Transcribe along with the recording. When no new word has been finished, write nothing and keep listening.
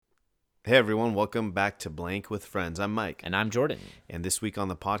Hey everyone, welcome back to Blank with Friends. I'm Mike. And I'm Jordan. And this week on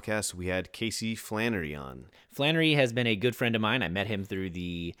the podcast, we had Casey Flannery on. Flannery has been a good friend of mine. I met him through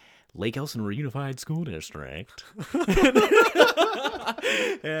the Lake Elsinore Unified School District.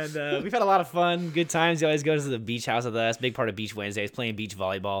 And we've had a lot of fun, good times. He always goes to the beach house with us. Big part of Beach Wednesdays, playing beach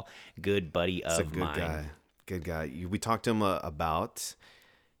volleyball. Good buddy of mine. Good guy. We talked to him about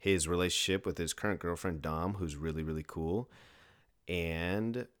his relationship with his current girlfriend, Dom, who's really, really cool.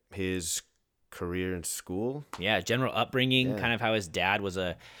 And his career in school. Yeah, general upbringing, kind of how his dad was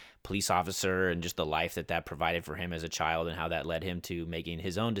a police officer and just the life that provided for him as a child and how that led him to making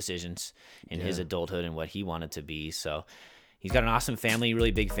his own decisions in his adulthood and what he wanted to be. So he's got an awesome family,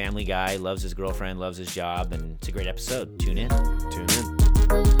 really big family guy, loves his girlfriend, loves his job, and it's a great episode. Tune in.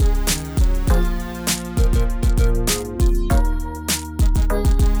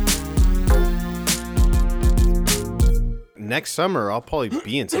 Next summer, I'll probably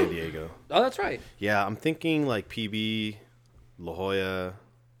be in San Diego. Oh, that's right. Yeah, I'm thinking like PB, La Jolla,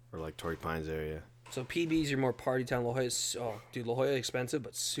 or like Torrey Pines area. So PB's your more party town. La Jolla's, La Jolla expensive,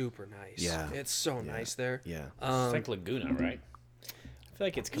 but super nice. Yeah. It's so nice there. Yeah. It's like Laguna, right? I feel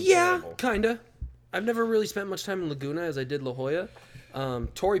like it's Yeah, comparable. kind of. I've never really spent much time in Laguna as I did La Jolla.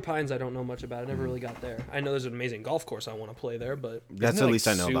 Torrey Pines, I don't know much about. I never really got there. I know there's an amazing golf course I want to play there, but... That's Isn't it, at least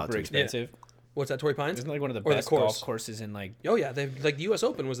I know about super too. expensive. Yeah. What's that, Torrey Pines? Isn't it like one of the Or the best course? golf courses in like... Oh, yeah. The U.S.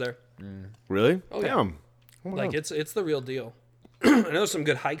 Open was there. Really? Oh, yeah. Damn. Oh, my Like, God. it's the real deal. I know there's some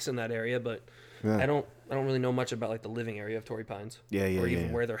good hikes in that area, but Yeah. I don't really know much about like the living area of Torrey Pines. Yeah, Or even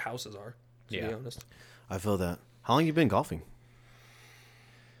yeah. where their houses are, to be honest. I feel that. How long you been golfing?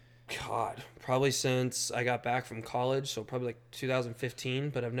 God, probably since I got back from college, so probably like 2015,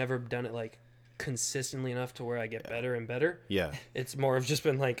 but I've never done it like consistently enough to where I get better and better. Yeah. It's more of just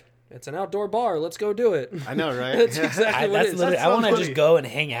been like, it's an outdoor bar, let's go do it. I know, right? That's exactly what it is. I want to just go and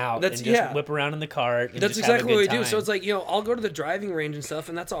hang out That's- and just yeah. whip around in the cart. And That's just have a exactly what we good do. So time. it's like, I'll go to the driving range and stuff,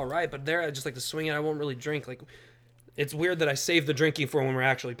 and that's all right. But there, I just like to swing it. I won't really drink. Like, it's weird that I save the drinking for when we're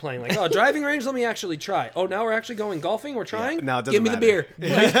actually playing. Like, driving range, let me actually try. Oh, now we're actually going golfing? We're trying? No, it doesn't Give me matter. the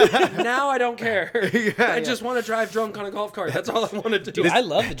beer. Like, now I don't care. I just want to drive drunk on a golf cart. That's all I want to do. Dude, I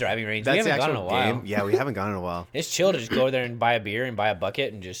love the driving range. We That's the haven't gone in actual a while. game. Yeah, we haven't gone in a while. It's chill to just go there and buy a beer and buy a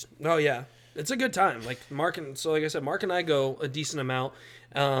bucket and just... Oh, yeah. It's a good time. Like, like I said, Mark and I go a decent amount.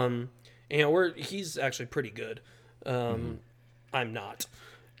 He's actually pretty good. I'm not.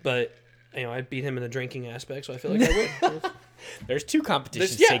 But, I beat him in the drinking aspect, so I feel like I win. There's two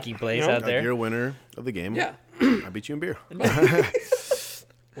competitions Yeah. taking place out there. You're a winner of the game. Yeah. I beat you in beer.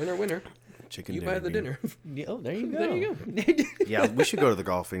 Winner. Chicken You buy the bean. Yeah, oh, there you go. There you go. Yeah, we should go to the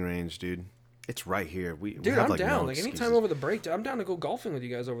golfing range, dude. It's right here. We Dude, have I'm like down. no Like, excuses. anytime over the break, I'm down to go golfing with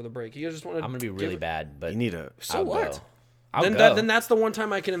you guys over the break. You guys just want to... I'm going to be really bad, but You need a. So I'll what? go. I'll Then, go. then that's the one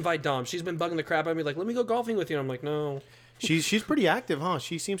time I can invite Dom. She's been bugging the crap out of me, like, let me go golfing with you. I'm like, no. She's pretty active, huh?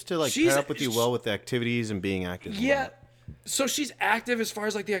 She seems to like She's- pair up with you well with the activities and being active. Yeah. So she's active as far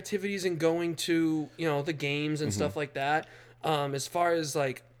as like the activities and going to, the games and stuff like that. As far as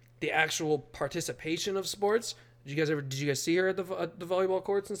like the actual participation of sports, did you guys see her at the volleyball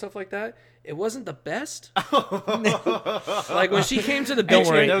courts and stuff like that? It wasn't the best. Like when she came to the beach,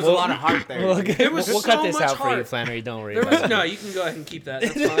 worry, There was a lot of heart there. We'll was cut so this much out for you, heart. Flannery. Don't worry there about was it. no. You can go ahead and keep that.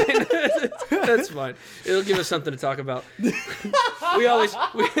 That's fine. That's fine. It'll give us something to talk about. We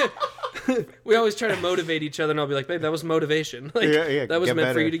always try to motivate each other, and I'll be like, "Babe, that was motivation. Like, Yeah, that was get meant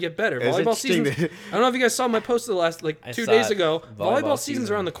for better. you to get better." It's Volleyball interesting season. that- I don't know if you guys saw my post the last I 2 saw days it. ago. Volleyball Volleyball season's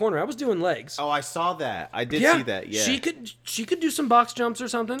season. around the corner. I was doing legs. Oh, I saw that. I did see that. Yeah. She could do some box jumps or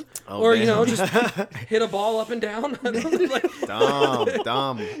something, Oh, or damn. just hit a ball up and down. I don't know, like,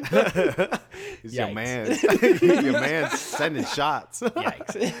 Dumb. He's your Yikes. man. Your man sending shots.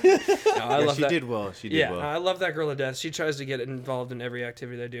 Yikes. no, I Yeah, love she that. did well. She did Yeah, well. I love that girl to death. She tries to get involved in every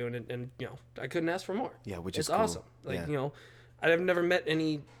activity they do, and I couldn't ask for more. Yeah, which it's is cool. awesome. Like Yeah. I've never met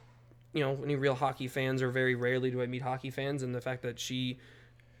any real hockey fans, or very rarely do I meet hockey fans, and the fact that she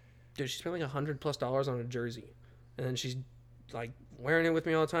spent like $100+ on a jersey, and then she's like wearing it with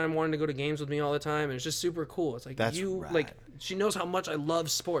me all the time, wanting to go to games with me all the time, and it's just super cool. It's like That's rad. like she knows how much I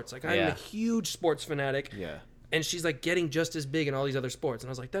love sports. Like I'm Yeah. a huge sports fanatic. Yeah. And she's like getting just as big in all these other sports. And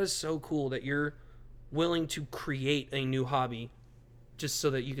I was like, that is so cool that you're willing to create a new hobby just so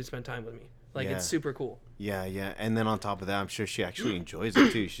that you can spend time with me. Like, Yeah. it's super cool. Yeah, yeah. And then on top of that, I'm sure she actually enjoys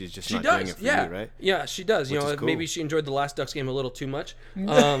it too. She's just She not does. doing it for Yeah. you, right? Yeah, she does. Which is cool. Maybe she enjoyed the last Ducks game a little too much.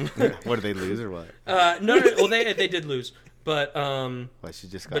 What, did they lose or what? No. Well, they did lose. But What, she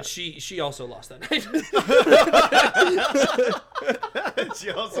just got... but she also lost that night.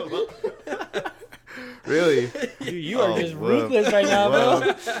 she also... Really? Dude, you are just ruthless right now,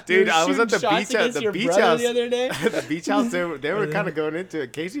 bro. Dude, You're I was at the shooting beach shots at against the your beach brother house the other day. the beach house. They were kind of going into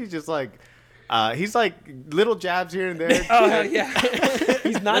it. Casey's just like, he's like little jabs here and there. Oh hell yeah.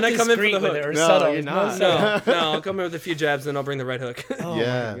 He's not Then I come in for discreet the with hook. it or No, subtle. you're He's not. No, I'll come in with a few jabs, then I'll bring the right hook. Oh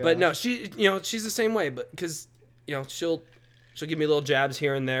Yeah. my God. But no, she's the same way. But because she'll give me little jabs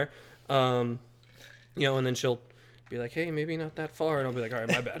here and there, and then she'll be like, hey, maybe not that far, and I'll be like, all right,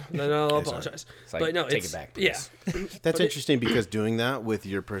 my bad. Then I'll apologize. It's like, but no, take it's it back, yeah. please. That's interesting because doing that with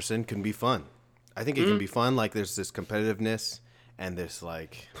your person can be fun. I think it can be fun. Like there's this competitiveness and this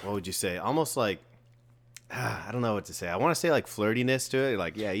like, what would you say? Almost like, I don't know what to say. I want to say like flirtiness to it.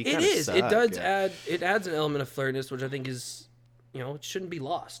 Like, yeah, you kind It of is. suck. It does yeah. adds an element of flirtiness, which I think is, it shouldn't be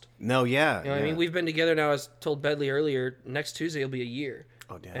lost. No, yeah. You know what I mean? We've been together now, as told Bedley earlier, next Tuesday will be a year.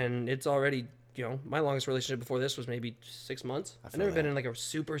 Oh, damn. And it's already, my longest relationship before this was maybe 6 months. I've never been in like a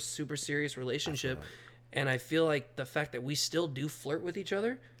super, super serious relationship. And I feel like the fact that we still do flirt with each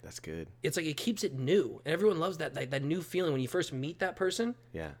other, That's good. it's like it keeps it new. And everyone loves that new feeling when you first meet that person.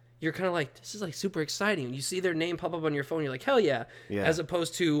 Yeah. You're kind of like, this is like super exciting. When you see their name pop up on your phone, you're like, hell yeah. Yeah. As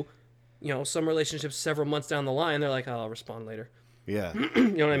opposed to, some relationships several months down the line, they're like, oh, I'll respond later. Yeah.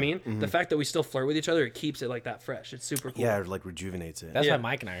 You know what I mean? The fact that we still flirt with each other, it keeps it like that fresh. It's super cool. Yeah, it like rejuvenates it. That's Yeah. why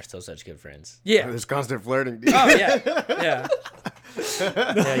Mike and I are still such good friends. Yeah. There's constant flirting. Dude. Oh yeah. Yeah.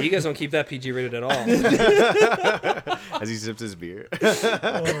 Yeah. You guys don't keep that PG rated at all. As he sips his beer.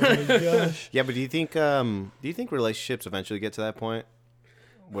 Oh my gosh. Yeah, but do you think relationships eventually get to that point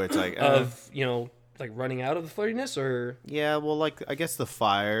where it's like Of like running out of the flirtiness, or yeah, well, like I guess the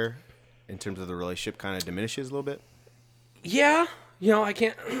fire in terms of the relationship kind of diminishes a little bit. yeah. I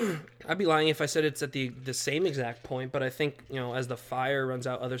can't. I'd be lying if I said it's at the same exact point. But I think as the fire runs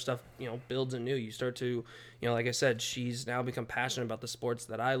out, other stuff builds anew. You start to like I said, she's now become passionate about the sports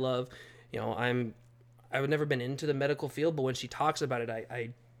that I love. I've never been into the medical field, but when she talks about it, I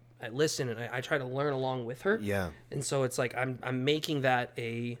listen and I try to learn along with her. Yeah. And so it's like I'm making that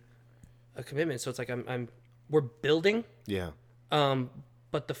a commitment. So it's like we're building, Yeah.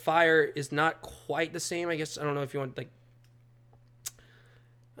 but the fire is not quite the same. I guess I don't know if you want like.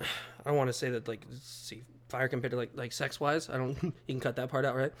 I don't want to say that like fire compared to like sex wise. I don't. You can cut that part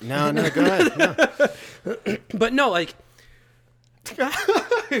out, right? No, go ahead. No. But no, like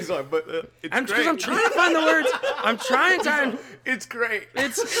He's like, but it's I'm great. trying to find the words. I'm trying to. It's great.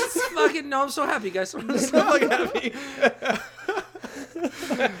 It's fucking no. I'm so happy, guys. I'm so fucking happy.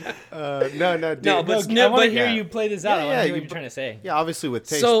 No, dude. No, but I want to hear yeah. you play this out. Yeah, I want to yeah, hear what you- you're trying to say. yeah, obviously with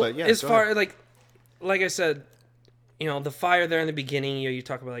taste, So but yeah. as go far ahead. like I said, the fire there in the beginning, you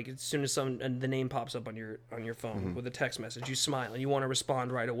talk about like as soon as the name pops up on your phone with a text message, you smile and you want to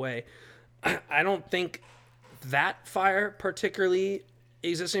respond right away. I don't think that fire particularly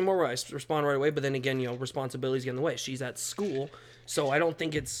exists anymore where I respond right away, but then again, responsibilities get in the way. She's at school, so I don't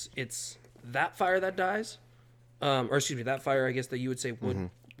think it's that fire that dies. Or excuse me, that fire I guess that you would say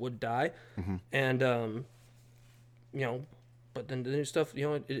would die. And but then the new stuff,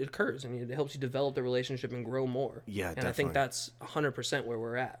 it occurs and it helps you develop the relationship and grow more. Yeah, and I think definitely. that's 100% where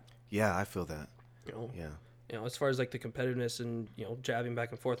we're at. Yeah, I feel that. Yeah. As far as like the competitiveness and jabbing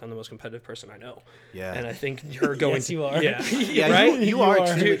back and forth, I'm the most competitive person I know. Yeah. And I think her going, Yes, you are. yeah, Yeah, right. You are You are.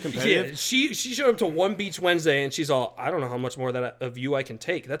 extremely Dude, competitive. yeah, she showed up to One Beach Wednesday and she's all, I don't know how much more of you I can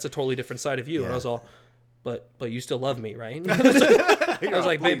take. That's a totally different side of you. And I Yeah. was all, but you still love me, right? I was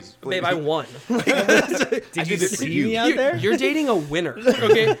like, babe, I won. Did you see me out there? You're dating a winner,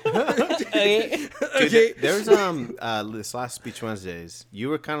 okay? Dude, there's this last Beach Wednesdays, you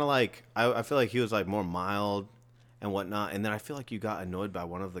were kind of like I feel like he was like more mild and whatnot, and then I feel like you got annoyed by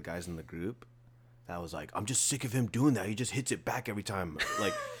one of the guys in the group that was like, I'm just sick of him doing that. He just hits it back every time,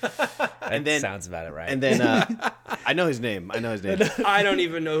 like. And then Sounds about it, right? and then I know his name. I don't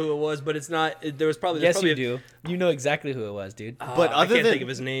even know who it was, but it's not. There was probably yes, probably you do. You know exactly who it was, dude. But I other can't than, think of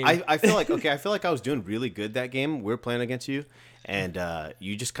his name. I feel like I feel like I was doing really good that game. We were playing against you, and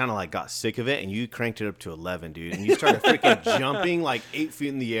you just kind of like got sick of it, and you cranked it up to 11, dude. And you started freaking jumping like 8 feet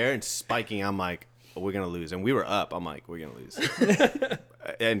in the air and spiking. I'm like, oh, we're gonna lose, and we were up. I'm like, we're gonna lose.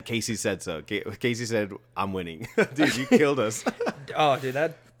 And Casey said so. Casey said, I'm winning. Dude, you killed us. Oh, dude,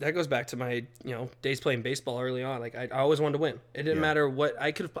 that goes back to my days playing baseball early on. Like I always wanted to win. It didn't matter what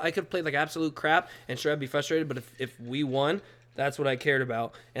I could have played like absolute crap and sure I'd be frustrated. But if we won, that's what I cared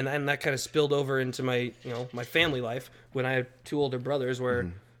about. And then that kind of spilled over into my my family life when I had 2 older brothers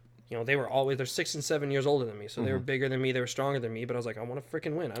where. They were they're 6 and 7 years older than me. So they were bigger than me. They were stronger than me. But I was like, I want to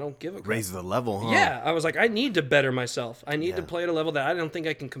freaking win. I don't give a crap. Raise the level, huh? Yeah. I was like, I need to better myself. I need to play at a level that I don't think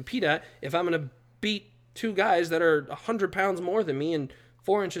I can compete at if I'm going to beat 2 guys that are 100 pounds more than me and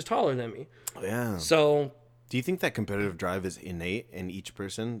 4 inches taller than me. Yeah. So Do you think that competitive drive is innate in each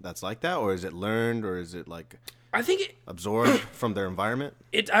person that's like that, or is it learned, or is it like I think absorbed from their environment?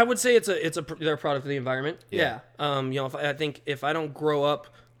 I would say they're a product of the environment. Yeah. I think if I don't grow up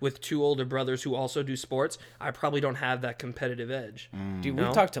with 2 older brothers who also do sports, I probably don't have that competitive edge. Dude,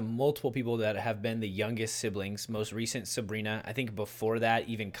 we've talked to multiple people that have been the youngest siblings. Most recent, Sabrina. I think before that,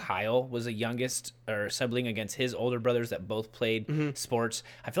 even Kyle was a youngest or sibling against his older brothers that both played sports.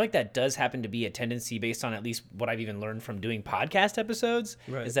 I feel like that does happen to be a tendency based on at least what I've even learned from doing podcast episodes,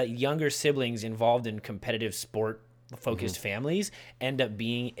 is that younger siblings involved in competitive sport focused families end up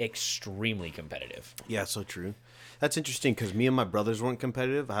being extremely competitive. Yeah, so true. That's interesting because me and my brothers weren't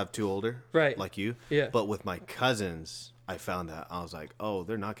competitive. I have 2 older, Right. like you. Yeah. But with my cousins, I found that I was like, oh,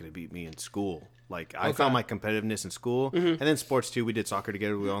 they're not going to beat me in school. Like I found my competitiveness in school, and then sports too. We did soccer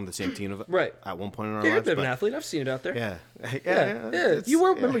together. We were on the same team Right. at one point in our You're a lives. bit of an but- athlete. I've seen it out there. Yeah. Yeah. You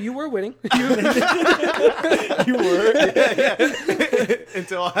were. Remember, you were winning. You were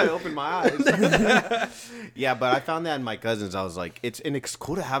until I opened my eyes. Yeah, but I found that in my cousins. I was like, it's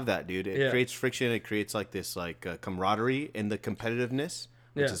cool to have that, dude. It creates friction. It creates like this camaraderie in the competitiveness,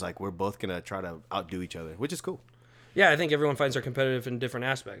 which is like we're both gonna try to outdo each other, which is cool. Yeah, I think everyone finds they're competitive in different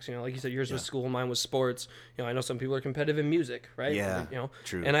aspects. You know, like you said, yours was school, mine was sports. You know, I know some people are competitive in music, right? Yeah, You know,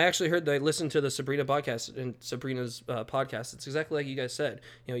 true. And I actually heard that I listened to the Sabrina podcast and Sabrina's podcast. It's exactly like you guys said.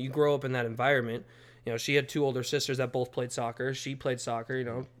 You know, you grow up in that environment. You know, she had 2 older sisters that both played soccer. She played soccer. You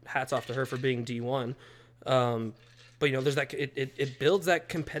know, hats off to her for being D1. But you know, there's that it builds that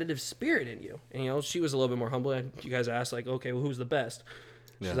competitive spirit in you. And you know, she was a little bit more humble. And you guys asked like, okay, well, who's the best?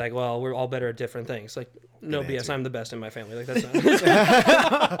 She's like, well, we're all better at different things. Like, no BS, I'm the best in my family. Like, that's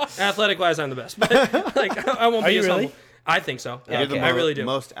not athletic wise, I'm the best. But like, I won't be as humble. I think so. Yeah, You're the I really do.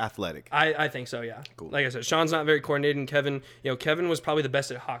 most athletic. I think so. Yeah. Cool. Like I said, Sean's not very coordinated, and Kevin, you know, Kevin was probably the best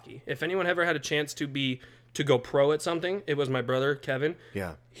at hockey. If anyone ever had a chance to go pro at something, it was my brother Kevin.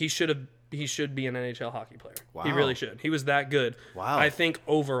 Yeah. He should be an NHL hockey player. Wow. He really should. He was that good. Wow. I think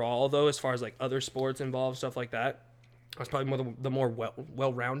overall, though, as far as like other sports involved, stuff like that, I was probably the more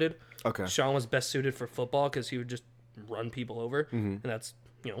well-rounded. Okay. Sean was best suited for football because he would just run people over, and that's,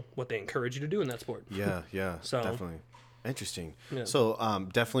 you know, what they encourage you to do in that sport. Yeah, So- definitely. Interesting. Yeah. So,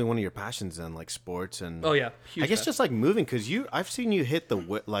 definitely one of your passions then, like sports and. Oh yeah, huge I guess fan. just like moving, because I've seen you hit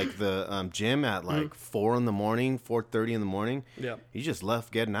the gym at like 4 in the morning, 4:30 in the morning. Yeah. You just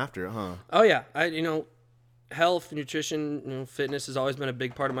left getting after it, huh? Oh yeah, health, nutrition, fitness has always been a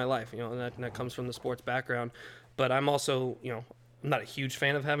big part of my life. And that comes from the sports background. But I'm also, I'm not a huge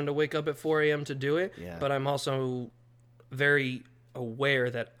fan of having to wake up at 4 a.m. to do it. Yeah. But I'm also very aware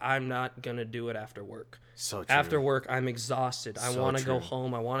that I'm not gonna do it after work. So true. After work, I'm exhausted. I So want to go true.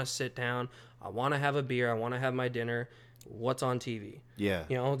 home. I want to sit down. I want to have a beer. I want to have my dinner. What's on TV? Yeah.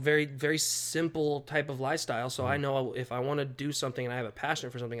 Very, very simple type of lifestyle. So Mm-hmm. I know if I want to do something and I have a passion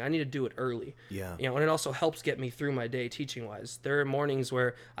for something, I need to do it early. Yeah. And it also helps get me through my day teaching wise. There are mornings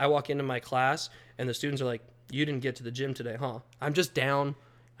where I walk into my class and the students are like, "You didn't get to the gym today, huh?" I'm just down.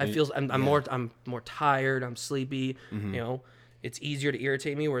 I'm more tired. I'm sleepy. Mm-hmm. It's easier to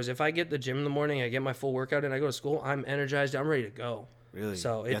irritate me. Whereas if I get the gym in the morning, I get my full workout and I go to school, I'm energized. I'm ready to go. Really?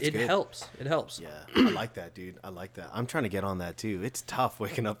 So That's it good. helps. It helps. Yeah, I like that, dude. I like that. I'm trying to get on that too. It's tough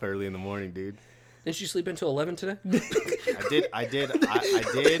waking up early in the morning, dude. Didn't you sleep until 11 today? I did.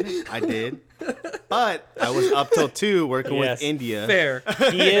 But I was up till 2 working Yes. with India. Fair.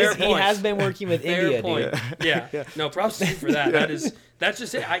 He point. has been working with Fair India, point. dude. Yeah. No, props to you for that. That's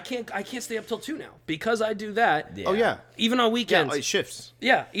just it. I can't stay up till 2 now because I do that. Oh yeah. Even on Yeah, weekends. it shifts.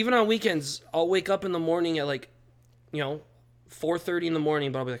 Yeah, even on weekends, I'll wake up in the morning at 4:30 in the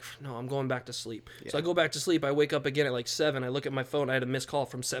morning, but I'll be like, no, I'm going back to sleep. So I go back to sleep. I wake up again at 7. I look at my phone. I had a missed call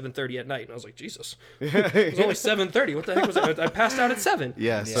from 7:30 at night, and I was like, Jesus, it was only 7:30. What the heck was that? I passed out at 7.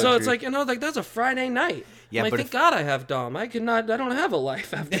 Yeah, So, so it's true. like that's a Friday night. Yeah, I'm like, but thank if- God I have Dom. I don't have a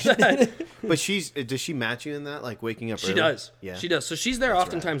life after that. But does she match you in that, like waking up She early? does. Yeah. She does. So she's there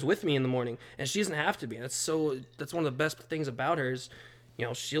oftentimes with me in the morning, and she doesn't have to be. That's one of the best things about her is,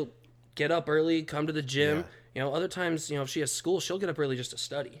 she'll get up early, come to the gym. Other times, if she has school, she'll get up early just to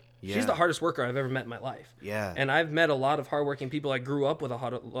study. Yeah. She's the hardest worker I've ever met in my life. Yeah. And I've met a lot of hardworking people. I grew up with a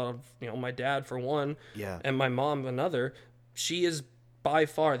lot of, my dad for one, Yeah. and my mom another. She is by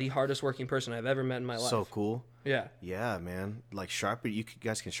far the hardest working person I've ever met in my life. So cool. Yeah. Yeah, man. Like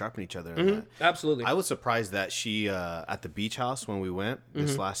guys can sharpen each other. In Mm-hmm. that. Absolutely. I was surprised that she at the beach house when we went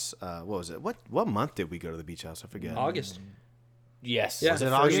this last what was it? What month did we go to the beach house? I forget. August. Yes. Yeah. Was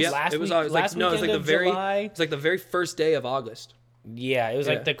it August? Yeah, Last it was week- August. last No, it was weekend the of very July? it's like the very first day of August. Yeah, it was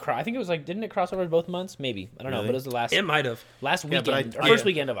Yeah. like I think it was like, didn't it cross over both months? Maybe. I don't know, Really? but it was the last It might have. last Yeah, but weekend or I- first yeah.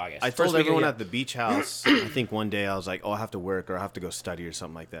 weekend of August. I First told weekend, everyone yeah. at the beach house. I think one day I was like, "Oh, I have to work or I have to go study or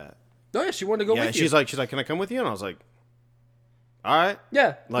something like that." Oh yeah, she wanted to go Yeah, with and you. she's like, "Can I come with you?" And I was like, "All right."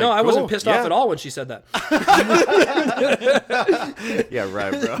 yeah. like, No, I wasn't cool, pissed off yeah. at all when she said that. Yeah,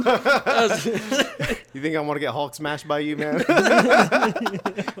 right, bro. You think I want to get Hulk smashed by you, man?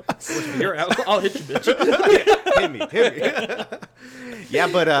 You're out. I'll hit you, bitch. hit me. Yeah,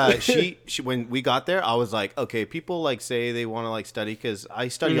 but she when we got there, I was like, okay, people like say they want to like study because I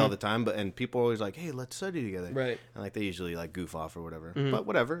study all the time, and people are always like, hey, let's study together, Right. And like they usually like goof off or whatever, but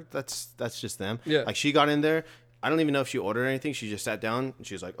whatever, that's just them. Yeah. Like she got in there. I don't even know if she ordered anything. She just sat down and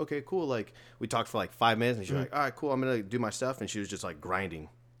she was like, okay, cool. Like we talked for like 5 minutes and she was like, all right, cool. I'm going to do my stuff. And she was just like grinding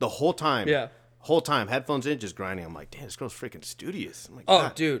the whole time. Yeah. Whole time, headphones in, just grinding. I'm like, damn, this girl's freaking studious. I'm like, Oh,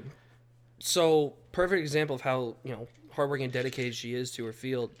 God. dude. So perfect example of how, hardworking and dedicated she is to her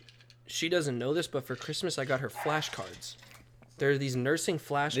field. She doesn't know this, but for Christmas I got her flashcards. There are these nursing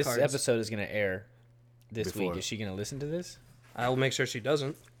flashcards. This episode is going to air this Before. week. Is she going to listen to this? I will make sure she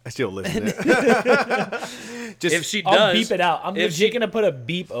doesn't. I still listen to it. Just, If she I'll does, beep it out. I'm if legit she- going to put a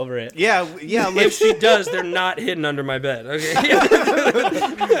beep over it. yeah. if she does, they're not hidden under my bed. Okay.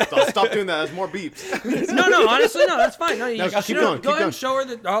 Stop doing that. There's more beeps. No, honestly, no, that's fine. No, you, No, keep you know, going, go keep ahead going. and show her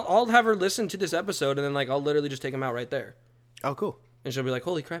that. I'll have her listen to this episode, and then I'll literally just take them out right there, Oh, cool. and she'll be like,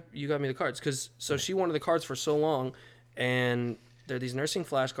 "Holy crap, you got me the cards!" So she wanted the cards for so long, and they're these nursing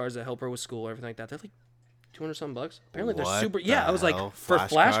flashcards that help her with school, everything like that. They're like $200 Apparently, they're What super. the Yeah, I was like, hell? for Flashcard?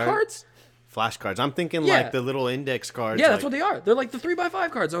 flashcards. Flashcards. I'm thinking Yeah. like the little index cards. Yeah, that's like, what they are. They're like the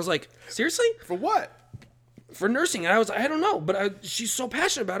 3x5 cards. I was like, seriously? For what? For nursing? And I don't know, but she's so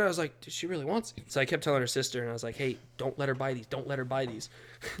passionate about it. I was like, dude, she really wants it. So I kept telling her sister, and I was like, hey, don't let her buy these. Don't let her buy these.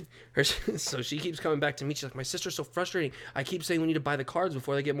 So she keeps coming back to me. She's like, my sister's so frustrating. I keep saying we need to buy the cards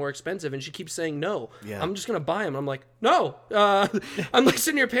before they get more expensive, and she keeps saying no. Yeah. I'm just gonna buy them. I'm like, no. I'm like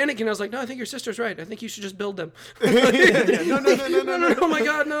sitting here panicking. I was like, no, I think your sister's right. I think you should just build them. No. Oh my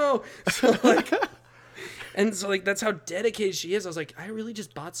god, no. So that's how dedicated she is. I was like, I really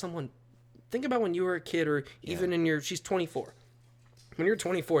just bought someone. Think about when you were a kid, or even she's 24. When you're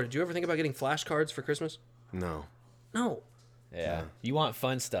 24, did you ever think about getting flashcards for Christmas? No. No. Yeah. You want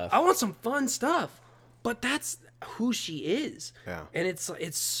fun stuff. I want some fun stuff, but that's who she is. Yeah. And it's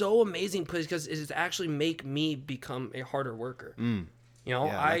so amazing because it's actually make me become a harder worker. Yeah, I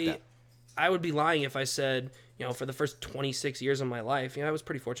like that. I would be lying if I said, for the first 26 years of my life, I was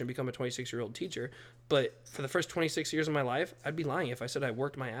pretty fortunate to become a 26-year-old teacher, but for the first 26 years of my life, I'd be lying if I said I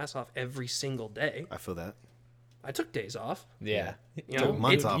worked my ass off every single day. I feel that. I took days off. Yeah. Took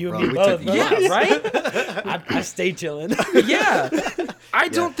months off, you bro. and me We both. took bro. Yeah, right? I stay chilling. Yeah. I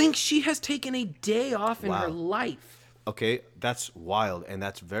don't think she has taken a day off in her Wow. life. Okay, that's wild and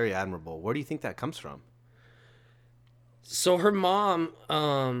that's very admirable. Where do you think that comes from? So her mom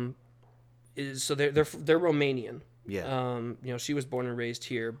is they're Romanian. Yeah. She was born and raised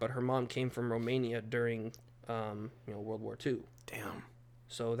here, but her mom came from Romania during World War II. Damn.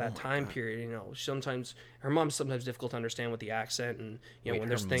 So that time period, sometimes her mom's sometimes difficult to understand with the accent, and Wait, when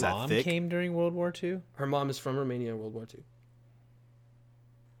there's her things. mom thick? came during World War II? Her mom is from Romania in World War II.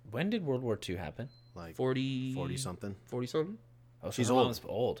 When did World War II happen? Like 40 something. 40 something. Oh, so She's her old. mom's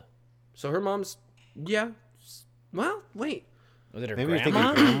old. So her mom's well, wait. Was it her Maybe you're grandma?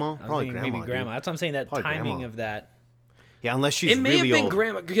 thinking grandma? I was Probably thinking grandma. maybe grandma. Dude. That's what I'm saying. That Probably timing grandma. of that. Yeah, unless she's It may really have been old.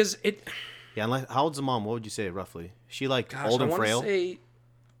 grandma because it. Yeah, unless how old's the mom? What would you say roughly? She like Gosh, old I and want to frail? say.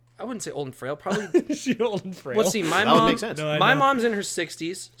 I wouldn't say old and frail. Probably. She old and frail. Let's see. My That would mom. make sense. No, I my know. mom's in her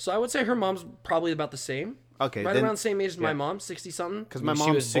 60s, so I would say her mom's probably about the same. Okay, Right then- around the same age as my yeah. mom, 60 something. Because my She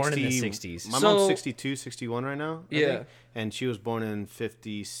mom's was born in the 60 60s. My So- mom's 62, 61 right now. I Yeah. think, and she was born in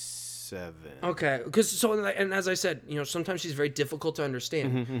 57. Okay, because and as I said, sometimes she's very difficult to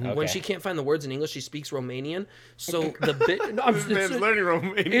understand. When Okay. she can't find the words in English, she speaks Romanian. So the bit, no, This man's learning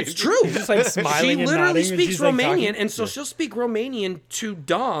Romanian. it's true. Just like smiling She and literally nodding when speaks she's, like, Romanian, talking. and so she'll speak Romanian to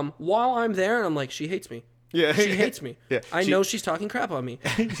Dom while I'm there, and I'm like, she hates me. Yeah. She hates me. Yeah. I She- know she's talking crap on me.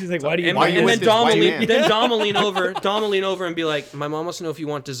 She's like, why do you? And, Why you and with then this Dom white will man? lean over. Dom will lean over and be like, "My mom wants to know if you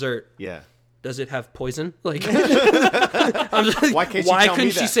want dessert. Yeah. Does it have poison?" Like, I'm just like, Why can't she why tell me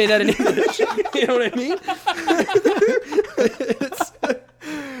couldn't she that? say that in English? You know what I mean?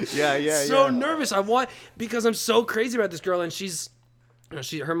 Yeah. So nervous. Because I'm so crazy about this girl, and she's.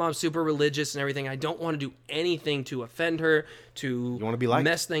 Her mom's super religious and everything. I don't want to do anything to offend her, to wanna be liked?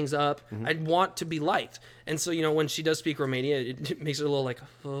 mess things up. I want to be liked. And so, when she does speak Romania, it makes it a little like,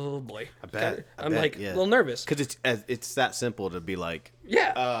 oh boy. I bet. I'm like a little nervous. Because it's that simple to be like,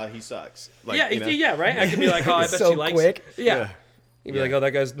 Yeah. he sucks. Like, Yeah, you know? yeah, right? I could be like, oh, I bet So she likes quick. Yeah. You'd be like, oh,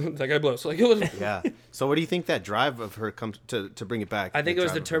 that guy blows. Like, it was. Yeah. So what do you think that drive of her comes to bring it back? I think it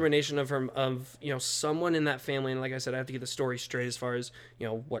was determination of her, someone in that family. And like I said, I have to get the story straight as far as,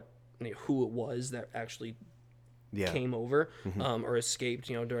 who it was that actually came over or escaped,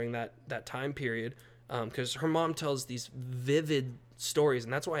 during that time period. Because her mom tells these vivid stories,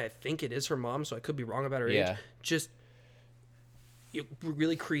 and that's why I think it is her mom. So I could be wrong about her age. Just it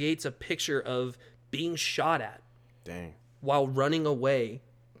really creates a picture of being shot at. Dang. While running away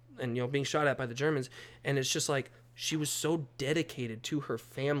and, being shot at by the Germans. And it's just like, she was so dedicated to her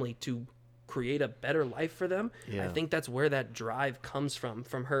family to create a better life for them. Yeah. I think that's where that drive comes from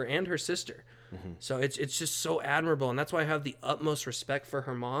her and her sister. So it's just so admirable. And that's why I have the utmost respect for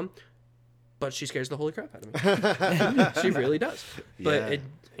her mom, but she scares the holy crap out of me. She really does. But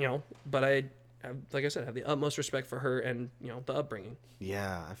but I, like I said, have the utmost respect for her and, the upbringing.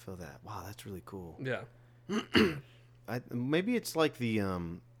 Yeah, I feel that. Wow, that's really cool. Yeah. Maybe it's like the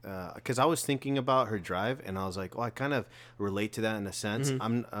because I was thinking about her drive and I was like, I kind of relate to that in a sense.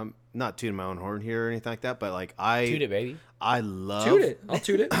 I'm not tooting my own horn here or anything like that, but like toot it, baby. I love toot it. I'll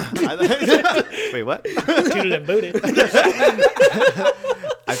toot it. Wait, what? Toot it and boot it.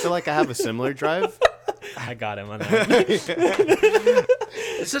 I feel like I have a similar drive. I got him on that.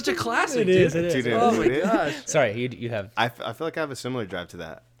 It's such a classic. It is. Oh my gosh. Sorry, you have. I feel like I have a similar drive to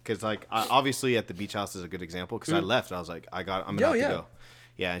that. Because, like, obviously at the beach house is a good example. Because I left. I was like, I'm going to have to go.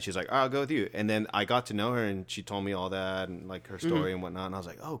 Yeah, and she's like, I'll go with you. And then I got to know her, and she told me all that, and, like, her story and whatnot. And I was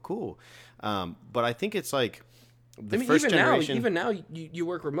like, oh, cool. But I think it's, like, first generation. Even now, you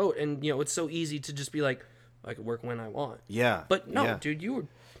work remote, and, it's so easy to just be like, I can work when I want. Yeah. But no, dude, you were...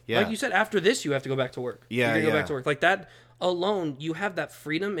 Yeah. Like you said, after this, you have to go back to work. Yeah, you're gonna go back to work. Like that alone, you have that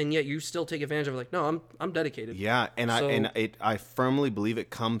freedom, and yet you still take advantage of it. Like, no, I'm dedicated. Yeah, and I firmly believe it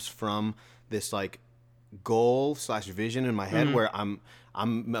comes from this like goal / vision in my head where I'm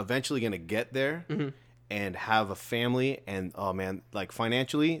eventually gonna get there and have a family, and oh man, like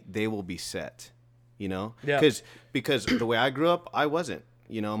financially they will be set. Yeah. Because the way I grew up, I wasn't.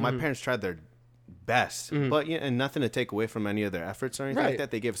 My parents tried their best, but and nothing to take away from any of their efforts or anything like that.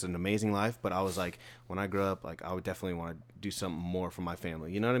 They gave us an amazing life, but I was like, when I grow up, like I would definitely want to do something more for my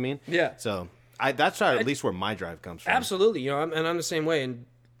family. You know what I mean? Yeah. So that's at least where my drive comes from. Absolutely. I'm the same way, and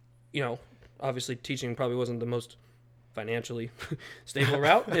obviously teaching probably wasn't the most financially stable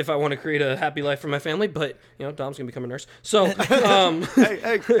route if I want to create a happy life for my family, but Dom's gonna become a nurse, so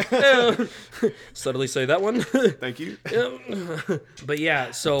subtly say that one. Thank you. But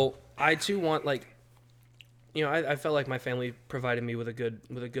yeah, so I too want I felt like my family provided me with a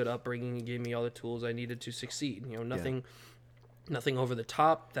good upbringing and gave me all the tools I needed to succeed. Nothing over the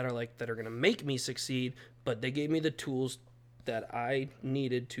top that are gonna make me succeed, but they gave me the tools that I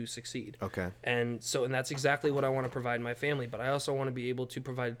needed to succeed. Okay. And that's exactly what I want to provide my family, but I also want to be able to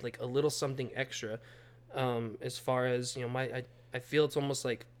provide like a little something extra, as far as I feel it's almost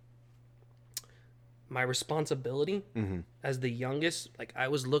like my responsibility as the youngest. Like I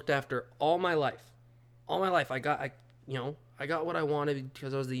was looked after all my life. I got what I wanted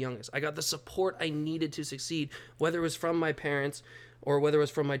because I was the youngest. I got the support I needed to succeed, whether it was from my parents or whether it was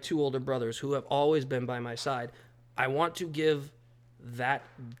from my two older brothers who have always been by my side. I want to give that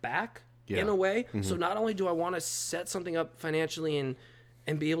back in a way. So not only do I want to set something up financially and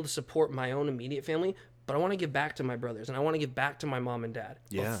be able to support my own immediate family, but I want to give back to my brothers and I want to give back to my mom and dad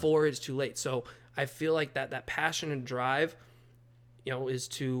before it's too late. So I feel like that passion and drive, is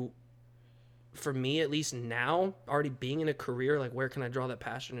to, for me at least now, already being in a career, like where can I draw that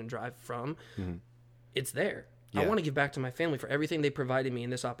passion and drive from? It's there. I want to give back to my family for everything they provided me in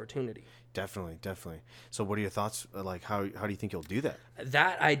this opportunity. Definitely. So what are your thoughts? Like, how do you think you'll do that?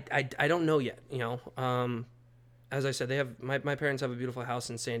 That I don't know yet. As I said, they have my parents have a beautiful house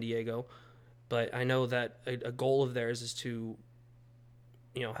in San Diego, but I know that a goal of theirs is to,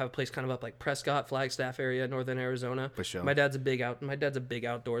 have a place kind of up like Prescott, Flagstaff area, northern Arizona. For sure. My dad's a big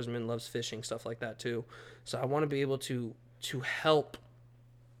outdoorsman, loves fishing, stuff like that too. So I want to be able to help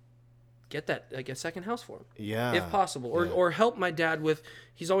get that, like a second house for him, if possible, or help my dad with.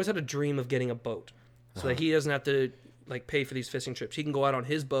 He's always had a dream of getting a boat, so that he doesn't have to like pay for these fishing trips. He can go out on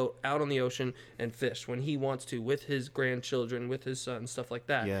his boat, out on the ocean, and fish when he wants to with his grandchildren, with his son, stuff like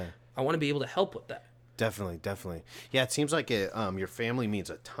that. Yeah, I want to be able to help with that. Definitely. Yeah, it seems like your family means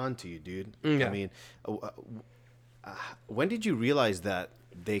a ton to you, dude. Yeah. I mean, when did you realize that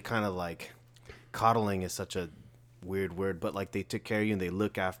they kind of like coddling is such a weird word, but like they took care of you and they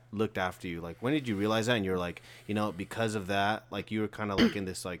looked after you? Like, when did you realize that? And you're like, because of that, like you were kind of like in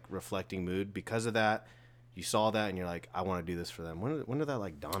this like reflecting mood because of that. You saw that and you're like, I want to do this for them. When did that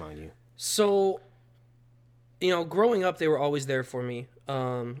like dawn on you? So growing up, they were always there for me.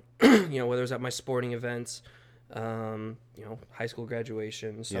 Whether it was at my sporting events, high school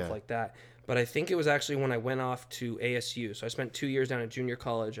graduation, stuff like that. But I think it was actually when I went off to ASU. So I spent 2 years down at junior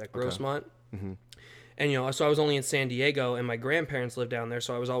college at Grossmont. Mm-hmm. And, so I was only in San Diego, and my grandparents lived down there,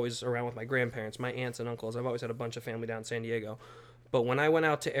 so I was always around with my grandparents, my aunts and uncles. I've always had a bunch of family down in San Diego. But when I went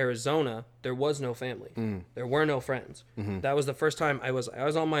out to Arizona, there was no family. There were no friends. Mm-hmm. That was the first time I was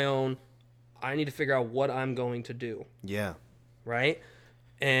on my own. I need to figure out what I'm going to do. Yeah. Right?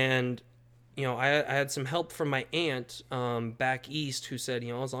 And, I had some help from my aunt back east who said,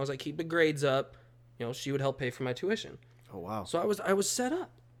 as long as I keep the grades up, she would help pay for my tuition. Oh, wow. So I was set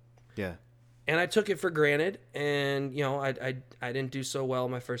up. Yeah. And I took it for granted, and, I didn't do so well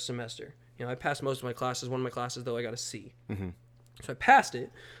my first semester. I passed most of my classes. One of my classes, though, I got a C. Mm-hmm. So I passed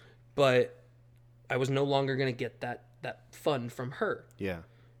it, but I was no longer going to get that fund from her. Yeah.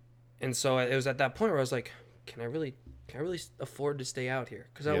 And so it was at that point where I was like, can I really afford to stay out here?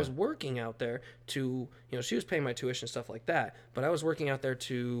 Because I was working out there to, she was paying my tuition and stuff like that, but I was working out there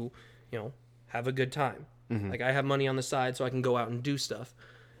to, have a good time. Mm-hmm. Like, I have money on the side so I can go out and do stuff.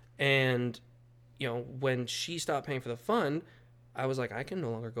 And, when she stopped paying for the fund, I was like, I can no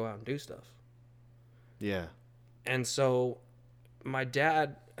longer go out and do stuff. Yeah. And so my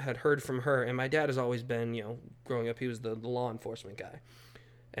dad had heard from her, and my dad has always been, growing up, he was the law enforcement guy.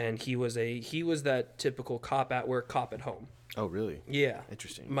 And he was that typical cop at work, cop at home. Oh, really? Yeah.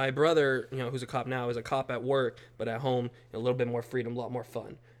 Interesting. My brother, who's a cop now, is a cop at work, but at home, a little bit more freedom, a lot more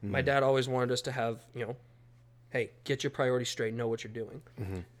fun. Mm-hmm. My dad always wanted us to have, hey, get your priorities straight, know what you're doing.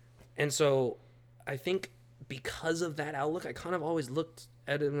 Mm-hmm. And so I think because of that outlook, I kind of always looked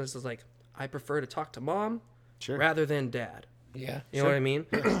at him as like, I prefer to talk to mom rather than dad. Yeah. You know what I mean?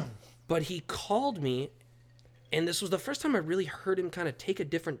 But he called me, and this was the first time I really heard him kind of take a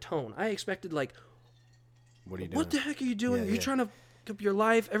different tone. I expected, like, what are you doing? What the heck are you doing? You're trying to pick up your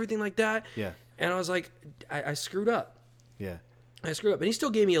life, everything like that. Yeah. And I was like, I screwed up. Yeah. I screwed up. And he still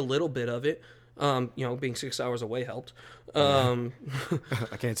gave me a little bit of it. Being 6 hours away helped. I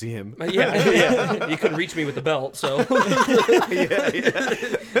can't see him. Yeah. You couldn't reach me with the belt, so.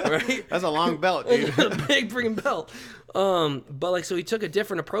 Yeah. Right? That's a long belt, dude. A big freaking belt. But so he took a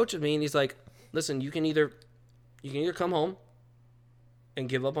different approach with me, and he's like, listen, you can either come home and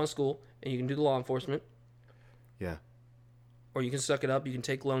give up on school, and you can do the law enforcement. Yeah. Or you can suck it up, you can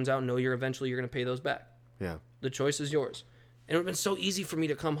take loans out and know you're going to pay those back. Yeah. The choice is yours. And it would have been so easy for me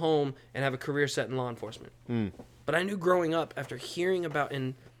to come home and have a career set in law enforcement. Mm. But I knew growing up, after hearing about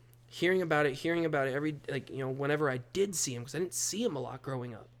it every, whenever I did see him, because I didn't see him a lot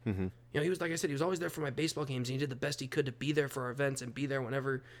growing up. Mm-hmm. He was, like I said, he was always there for my baseball games, and he did the best he could to be there for our events and be there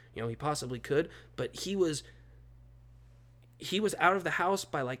whenever, he possibly could. But he was out of the house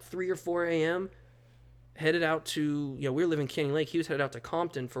by like 3 or 4 a.m., headed out to, we were living in Canyon Lake. He was headed out to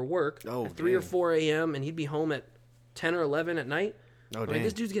Compton for work at 3 or 4 a.m., and he'd be home at 10 or 11 at night. Oh, dang.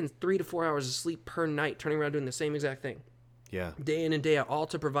 This dude's getting 3 to 4 hours of sleep per night, turning around doing the same exact thing. Yeah. Day in and day out, all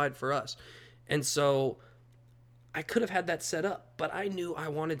to provide for us. And so I could have had that set up, but I knew I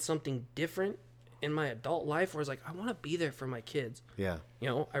wanted something different in my adult life where I was like, I want to be there for my kids. Yeah.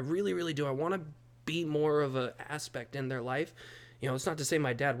 I really, really do. I want to be more of an aspect in their life. It's not to say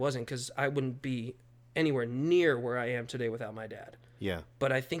my dad wasn't, because I wouldn't be anywhere near where I am today without my dad. Yeah.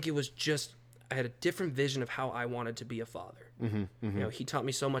 But I think it was just, I had a different vision of how I wanted to be a father. Mm-hmm, mm-hmm. He taught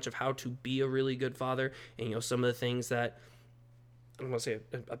me so much of how to be a really good father, and some of the things that I don't want to say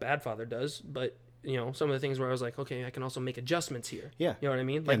a bad father does, but some of the things where I was like, okay, I can also make adjustments here. Yeah. You know what I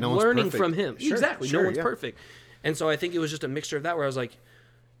mean? Like learning from him. Sure, exactly. Sure, no one's perfect. And so I think it was just a mixture of that where I was like,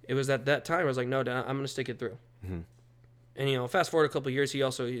 it was at that time I was like, no, Dad, I'm going to stick it through. Mm-hmm. And, fast forward a couple of years, he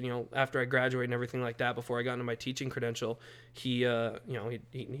also, after I graduated and everything like that, before I got into my teaching credential, he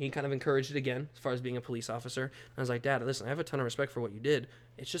kind of encouraged it again as far as being a police officer. And I was like, Dad, listen, I have a ton of respect for what you did.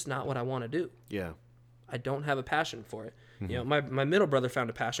 It's just not what I want to do. Yeah. I don't have a passion for it. Mm-hmm. My middle brother found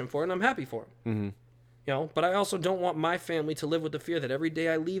a passion for it, and I'm happy for him. Mm-hmm. But I also don't want my family to live with the fear that every day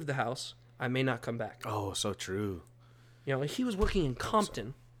I leave the house, I may not come back. Oh, so true. He was working in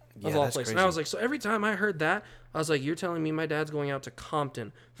Compton. Of all places. And I was like, so every time I heard that, I was like, you're telling me my dad's going out to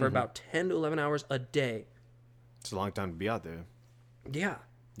Compton for about 10 to 11 hours a day. It's a long time to be out there. Yeah.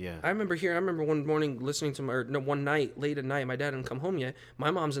 Yeah. I remember one morning listening to one night, late at night, my dad didn't come home yet. My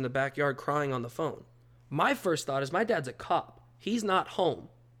mom's in the backyard crying on the phone. My first thought is my dad's a cop. He's not home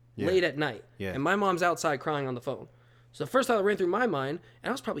late at night. Yeah. And my mom's outside crying on the phone. So the first thought that ran through my mind, and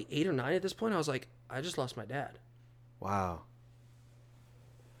I was probably 8 or 9 at this point, I was like, I just lost my dad. Wow.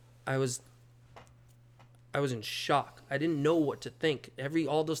 I was in shock. I didn't know what to think.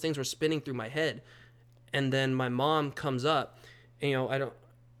 All those things were spinning through my head. And then my mom comes up, and,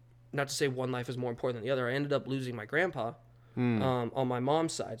 not to say one life is more important than the other. I ended up losing my grandpa on my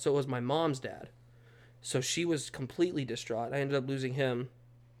mom's side. So it was my mom's dad. So she was completely distraught. I ended up losing him,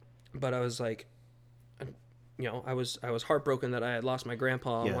 but I was like, I was heartbroken that I had lost my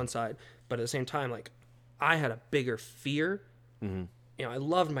grandpa on one side, but at the same time, like, I had a bigger fear. I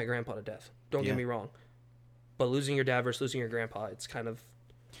loved my grandpa to death. Don't get me wrong, but losing your dad versus losing your grandpa, it's kind of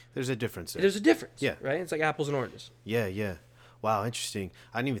there's a difference. There's a difference. Yeah, right. It's like apples and oranges. Yeah. Wow, interesting.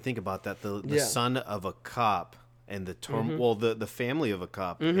 I didn't even think about that. The son of a cop and the the family of a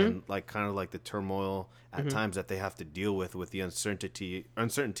cop and like kind of like the turmoil at times that they have to deal with the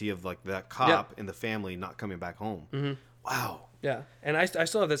uncertainty of like that cop and the family not coming back home. Wow. Yeah, and I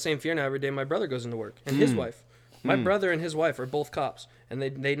still have that same fear now every day my brother goes into work and his wife. My brother and his wife are both cops, and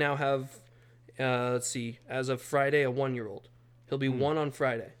they now have, let's see, as of Friday, a 1-year-old. He'll be 1 on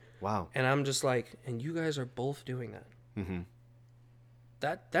Friday. Wow. And I'm just like, and you guys are both doing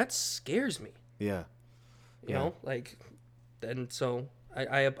that. That scares me. Yeah. You know, like, and so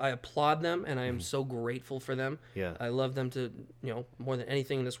I applaud them, and I am so grateful for them. Yeah. I love them to, more than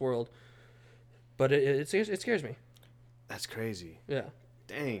anything in this world. But it scares me. That's crazy. Yeah.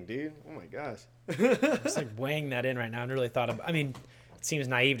 Dang, dude. Oh my gosh. It's like weighing that in right now. I haven't really thought about. I mean, it seems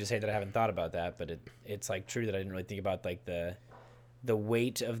naive to say that I haven't thought about that, but it's like true that I didn't really think about like the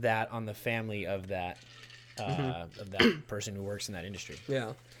weight of that on the family of that person who works in that industry.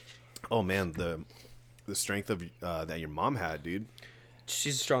 Yeah. Oh man, the strength of that your mom had, dude.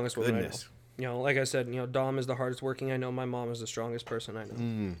 She's the strongest woman Goodness. I know. Like I said, Dom is the hardest working I know. My mom is the strongest person I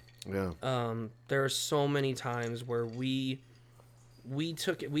know. Yeah. There are so many times where we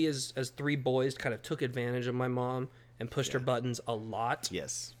as 3 boys kind of took advantage of my mom and pushed her buttons a lot.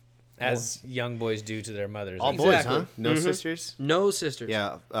 Yes. As young boys do to their mothers. All boys, huh? No sisters? No sisters.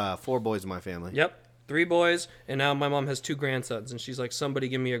 Yeah, 4 boys in my family. Yep. 3 boys, and now my mom has 2 grandsons, and she's like, somebody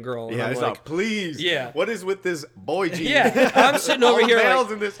give me a girl. And Yeah, I'm it's like, like, please. Yeah. What is with this boy gene? Yeah. I'm sitting over here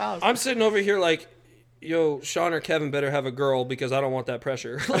males in this house. I'm sitting over here like, yo, Sean or Kevin better have a girl because I don't want that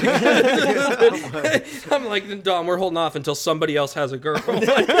pressure. I'm like, Dom, we're holding off until somebody else has a girl.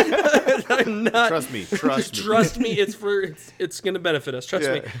 I'm not. Trust me. Trust me. It's going to benefit us. Trust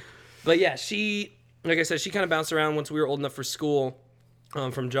me. But yeah, she, like I said, she kind of bounced around once we were old enough for school,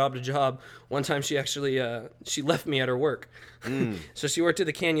 from job to job. One time she actually, she left me at her work. So she worked at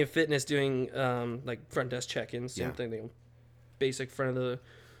the Canyon Fitness doing like front desk check-ins, same thing, basic front of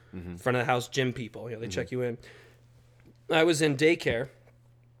the house gym people. They check you in. I was in daycare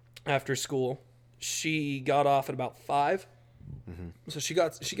after school. She got off at about 5. So she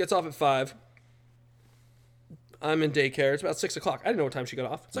gets off at 5. I'm in daycare. It's about 6 o'clock. I didn't know what time she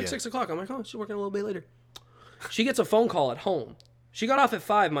got off. It's like 6 o'clock. I'm like, oh, she's working a little bit later. She gets a phone call at home. She got off at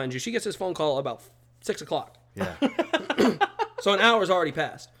 5, mind you. She gets this phone call about 6 o'clock. Yeah. So an hour's already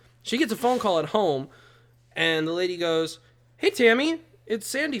passed. She gets a phone call at home, and the lady goes, hey, Tammy, it's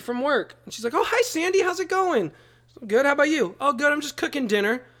Sandy from work. And she's like, oh, hi, Sandy. How's it going? Good. How about you? Oh, good. I'm just cooking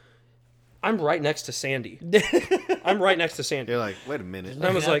dinner. I'm right next to Sandy. You're like, wait a minute. And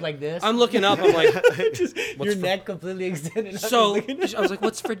I was like this? I'm looking up. I'm like, your neck completely extended. So I was like,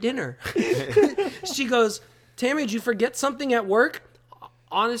 what's for dinner? She goes, Tammy, did you forget something at work?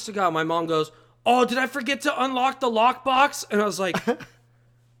 Honest to God, my mom goes, oh, did I forget to unlock the lockbox? And I was like,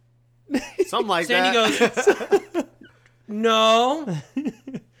 something like Sandy that. goes, no,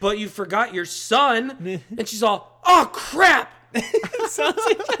 but you forgot your son. And she's all, oh, crap.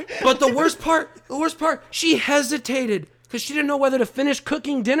 But the worst part, she hesitated because she didn't know whether to finish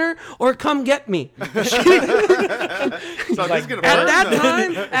cooking dinner or come get me. So like,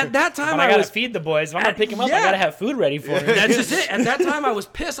 at that time, I gotta feed the boys. If I'm gonna pick them up, I gotta have food ready for them. That's just it. At that time, I was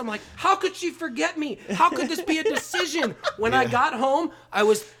pissed. I'm like, how could she forget me? How could this be a decision? When I got home, I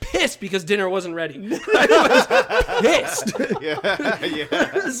was pissed because dinner wasn't ready. I was pissed.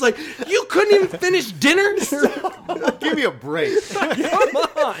 It's like, you couldn't even finish dinner? Give me a break. Come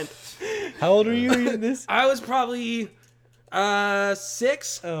on. How old were you in this? I was probably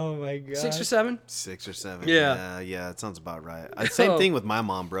 6. Oh my god. 6 or 7. 6 or 7. Yeah. Yeah, that sounds about right. Same thing with my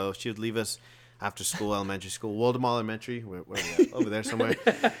mom, bro. She would leave us after school, elementary school, Waldemar Elementary. Where are we at? Over there somewhere.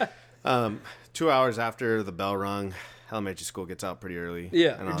 2 hours after the bell rung, elementary school gets out pretty early.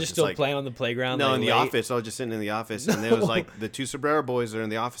 Yeah. And You're I was just still like, playing on the playground. No, like, in the late? office. I was just sitting in the office, and there was like the 2 Sobrero boys are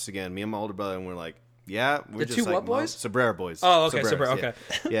in the office again. Me and my older brother, and we're like, yeah, we're The just 2 like, what boys? Sobrero boys. Oh, okay, Sobreros, Sobrero, okay.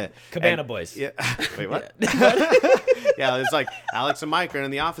 Yeah. Cabana And- boys. Yeah. Wait, what? Yeah, it's like Alex and Mike are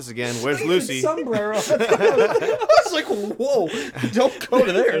in the office again. Where's Lucy? Sombrero. I was like, whoa, don't go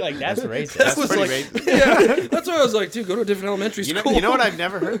to there. Like, that's racist. That was pretty like, racist. yeah, that's why I was like, dude, go to a different elementary You school. know what? I've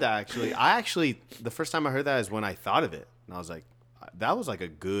never heard that actually. The first time I heard that is when I thought of it, and I was like, that was like a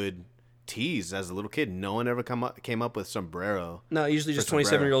good tease as a little kid. No one ever came up with sombrero. No, usually just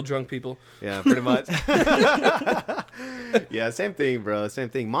 27-year-old drunk people. Yeah, pretty much. Yeah, same thing, bro. Same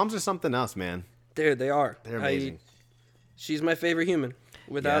thing. Moms are something else, man. Dude, they are. They're amazing. She's my favorite human,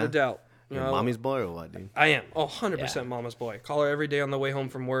 without Yeah? a doubt. You You're know, mommy's boy or what, dude? I am. Oh, 100% Yeah. mama's boy. Call her every day on the way home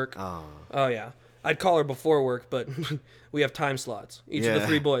from work. Oh, Oh yeah. I'd call her before work, but we have time slots. Each of the Yeah.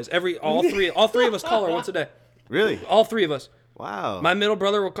 3 boys. All three of us call her once a day. really? All 3 of us. Wow. My middle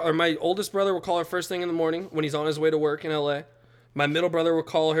brother or my oldest brother will call her first thing in the morning when he's on his way to work in LA. My middle brother will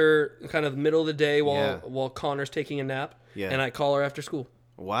call her kind of middle of the day while Connor's taking a nap. Yeah. And I call her after school.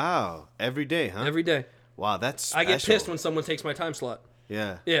 Wow. Every day, huh? Every day. Wow, that's I get special. pissed when someone takes my time slot.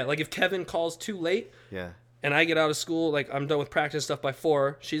 Yeah. Yeah, like if Kevin calls too late Yeah. and I get out of school, like I'm done with practice stuff by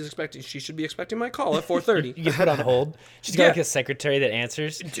 4, she should be expecting my call at 4:30. You get put on hold. She's got Yeah. like a secretary that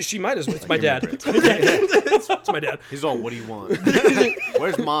ansers. She might as well. It's my dad. It's my dad. He's all, what do you want?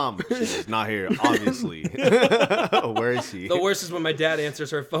 Where's mom? She's not here, obviously. Where is she? The worst is when my dad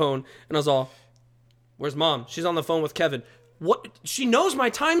answers her phone and I was all, "Where's mom?" She's on the phone with Kevin. What? She knows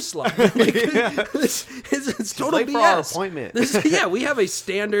my time slot. Like, it's total late BS. for our appointment. Yeah, we have a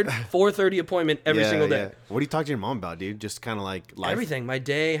standard 4:30 appointment every single day. Yeah. What do you talk to your mom about, dude? Just kind of like life? Everything, my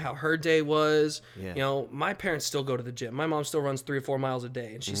day, how her day was. Yeah. You know, my parents still go to the gym. My mom still runs 3 or 4 miles a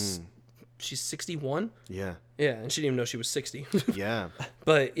day, and she's 61. Yeah. Yeah, and she didn't even know she was 60. Yeah.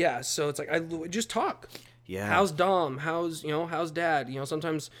 But yeah, so it's like I just talk. Yeah. How's Dom? How's dad? You know,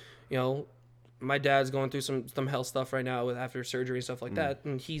 sometimes, my dad's going through some health stuff right now after surgery and stuff like that,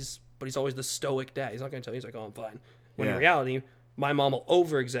 and he's always the stoic dad. He's not gonna tell you, he's like, "Oh, I'm fine." When in Yeah. reality, my mom will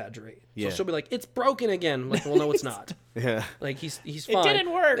over exaggerate. So Yeah. she'll be like, "It's broken again." I'm like, well, no, it's not. Yeah. Like he's fine.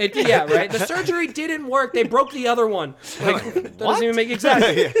 didn't work. Yeah, right. The surgery didn't work. They broke the other one. Like that doesn't even make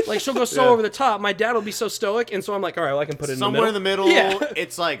exactly. Like she'll go so over the top. My dad will be so stoic, and so I'm like, all right, well, I can put it Somewhere in in the the middle. middle, Yeah.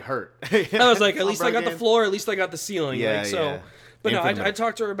 it's like hurt. I was like, at least I got the broken. floor. At least I got the ceiling. Yeah, like, so. yeah. But no, Aim for the I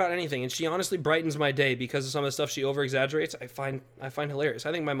talk to her about anything, and she honestly brightens my day because of some of the stuff she over exaggerates. I find hilarious.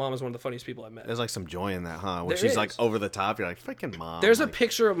 I think my mom is one of the funniest people I've met. There's like some joy in that, huh? When There she's is. like over the top, you're like, freaking mom. There's a like,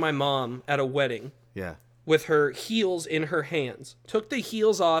 picture of my mom at a wedding Yeah. with her heels in her hands. Took the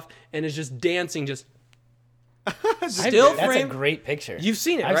heels off and is just dancing, just still That's a frame. great picture. You've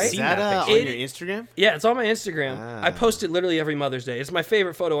seen it, I've right? Is seen that that on picture. your Instagram? Yeah, it's on my Instagram. Ah. I post it literally every Mother's Day. It's my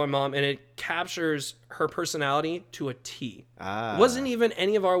favorite photo of my mom, and it captures her personality to a T. Ah. It wasn't even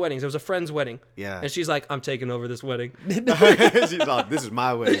any of our weddings. It was a friend's wedding. Yeah. And she's like, "I'm taking over this wedding." She's like, this is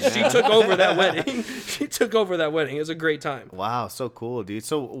my way. She took over that wedding. She took over that wedding. It was a great time. Wow, so cool, dude.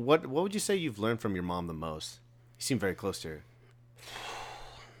 So what would you say you've learned from your mom the most? You seem very close to her.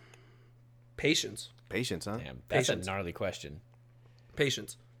 Patience. Patience, huh? Damn, that's Patience. a gnarly question.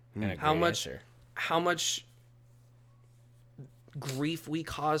 Patience. And a How great much- answer. How much grief we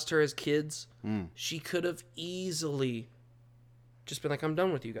caused her as kids. She could have easily just been like, "I'm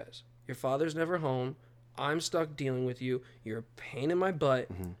done with you guys. Your father's never home. I'm stuck dealing with you. You're a pain in my butt."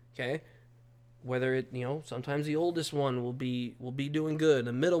 Okay? Whether it, sometimes the oldest one will be doing good,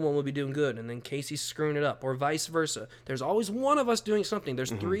 the middle one will be doing good, and then Casey's screwing it up, or vice versa. There's always one of us doing something.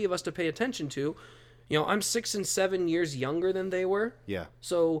 There's 3 of us to pay attention to. I'm 6 and 7 years younger than they were. Yeah.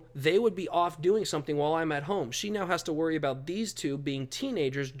 So they would be off doing something while I'm at home. She now has to worry about these 2 being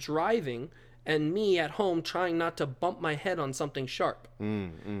teenagers driving and me at home trying not to bump my head on something sharp.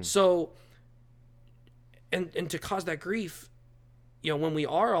 So, and to cause that grief, when we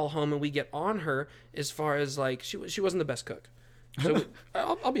are all home and we get on her, as far as like, she wasn't the best cook. So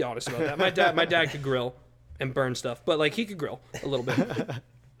I'll be honest about that. My dad could grill and burn stuff, but like he could grill a little bit.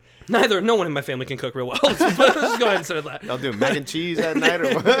 No one in my family can cook real well. Let's just go ahead and say that. Y'all do mac and cheese at night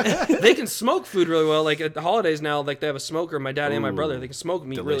or what? They can smoke food really well. Like at the holidays now, like they have a smoker. My dad and my brother, they can smoke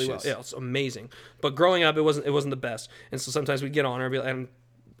meat really well. delicious. Yeah, it's amazing. But growing up, it wasn't the best. And so sometimes we'd get on her and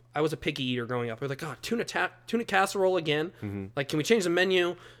I was a picky eater growing up. We're like, "God, tuna casserole again? Like, can we change the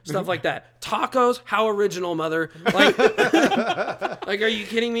menu? Stuff like that. Tacos? How original, mother? Like, like, are you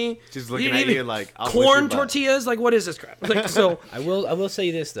kidding me? She's looking didn't at you like, I'll whip corn your butt. tortillas? Like, what is this crap? Like, so, I will say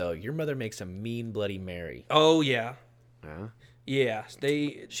this though. Your mother makes a mean Bloody Mary. oh yeah, Yeah. yeah.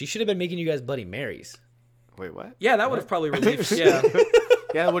 She should have been making you guys Bloody Marys. Wait, what? Yeah, that would have probably relieved. Yeah,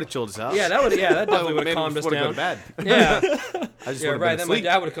 Yeah, that would have chilled us out. yeah, that definitely would have Maybe calmed us would've down. gone bad. Yeah, I just yeah, would have right. been Then my asleep.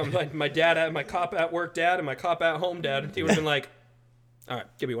 dad would have come. My dad, my cop at work dad, and my cop at home dad. He would have been like, All right,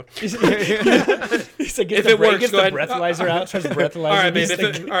 give me one. He's like, if it works, gets go the ahead. breathalyzer out, tries breathalyzer. All right, babe. He's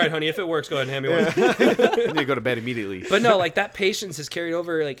like, All right, honey. If it works, go ahead and hand me one. You need to go to bed immediately. But no, like that patience has carried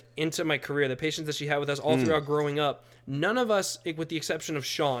over like into my career. The patience that she had with us all throughout growing up. None of us, with the exception of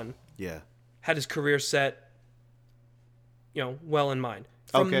Sean, Yeah. had his career set, well in mind.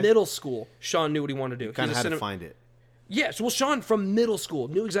 From middle school, Sean knew what he wanted to do. Kind of had to find it. Yes, well, Sean from middle school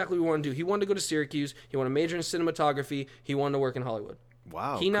knew exactly what he wanted to do. He wanted to go to Syracuse. He wanted to major in cinematography. He wanted to work in Hollywood.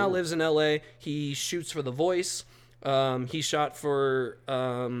 Wow. He now lives in LA. He shoots for The Voice. He shot for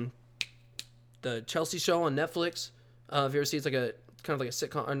the Chelsea Show on Netflix. If you ever see, it's like a kind of like a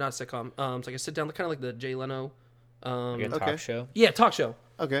sitcom, or not a sitcom. It's like a sit down, kind of like the Jay Leno. like a talk show. Yeah, talk show.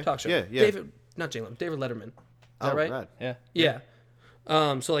 Okay. Talk show. Yeah, yeah. Not Jay Leno. David Letterman. Is that right? Rad. Yeah. Yeah.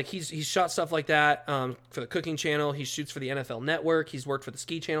 So like he's shot stuff like that for the Cooking Channel. He shoots for the NFL Network. He's worked for the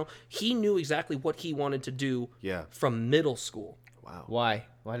Ski Channel. He knew exactly what he wanted to do. Yeah. From middle school. Wow. Why?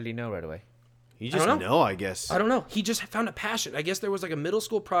 Why did he know right away? You just don't know. know, I guess. I don't know. He just found a passion. I guess there was like a middle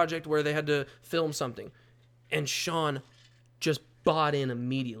school project where they had to film something, and Sean just bought in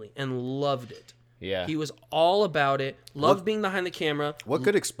immediately and loved it. Yeah. He was all about it. Loved being behind the camera. What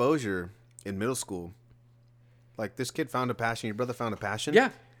good exposure in middle school? Like this kid found a passion. Your brother found a passion. Yeah.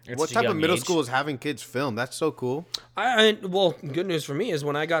 What It's a type of young middle age. school is having kids film? That's so cool. Well, good news for me is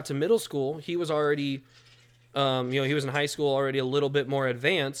when I got to middle school, he was already, he was in high school already a little bit more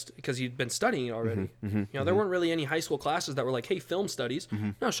advanced because he'd been studying it already. There weren't really any high school classes that were like, hey, film studies.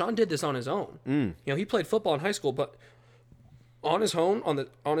 No, Sean did this on his own. He played football in high school, but on his own, on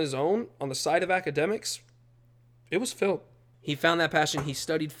the side of academics, it was film. He found that passion. He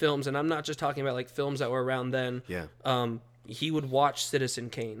studied films, and I'm not just talking about like films that were around then. Yeah. He would watch Citizen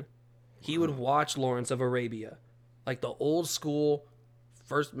Kane. He would watch Lawrence of Arabia, like the old school,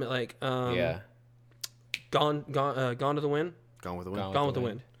 first like yeah. Gone to the Wind. Gone with the Wind. Gone with the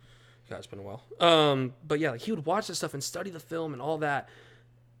Wind. God, it's been a while. But yeah, like he would watch this stuff and study the film and all that.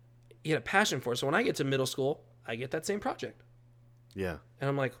 He had a passion for it. So when I get to middle school, I get that same project, Yeah. and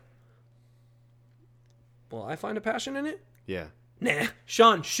I'm like, well, I find a passion in it. Yeah. Nah,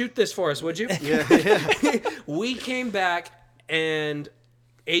 Sean, shoot this for us, would you? Yeah. We came back and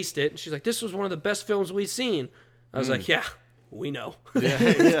aced it. She's like, this was one of the best films we've seen. I was like, yeah, we know.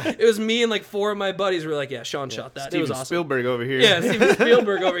 It was me and like four of my buddies were like, yeah, Sean shot that. Steven it was awesome. Spielberg over here. Yeah, Steven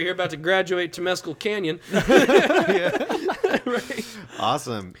Spielberg over here about to graduate Temescal Canyon. Right.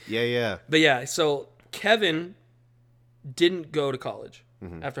 Awesome. Yeah, yeah. But yeah, so Kevin didn't go to college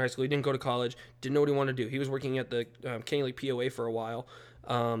after high school. He didn't go to college. Didn't know what he wanted to do. He was working at the Canyon Lake POA for a while.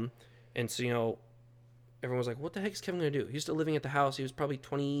 And so, everyone was like, what the heck is Kevin going to do? He was still living at the house. He was probably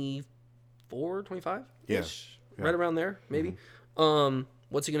 24, 25? Yeah. Right around there, maybe.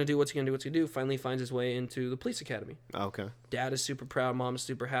 What's he going to do? What's he going to do? Finally finds his way into the police academy. Okay. Dad is super proud. Mom is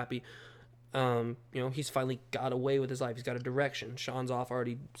super happy. He's finally got away with his life. He's got a direction. Sean's off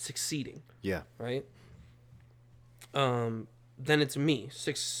already succeeding, Yeah. right? Then it's me,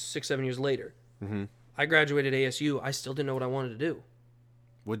 7 years later. I graduated ASU. I still didn't know what I wanted to do.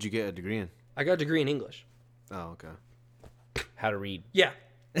 What'd you get a degree in? I got a degree in English. Oh, okay. How to read. Yeah.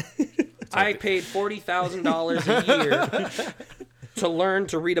 I paid $40,000 a year to learn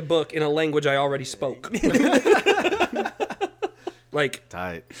to read a book in a language I already spoke. Like,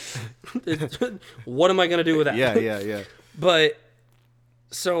 Tight. what am I going to do with that? Yeah. But,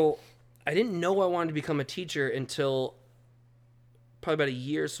 so, I didn't know I wanted to become a teacher until probably about a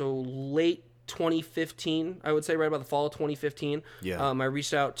year, so late 2015, I would say, right about the fall of 2015. Yeah. I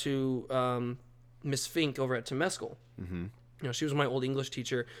reached out to Miss Fink over at Temescal. She was my old English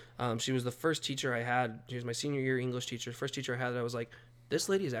teacher. She was the first teacher I had. She was my senior year English teacher. First teacher I had that I was like, this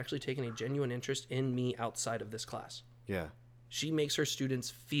lady is actually taking a genuine interest in me outside of this class. Yeah. She makes her students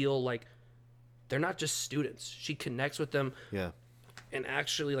feel like they're not just students. She connects with them Yeah. and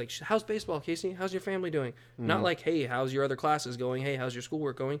actually like, how's baseball, Casey? How's your family doing? Not like, hey, how's your other classes going? Hey, how's your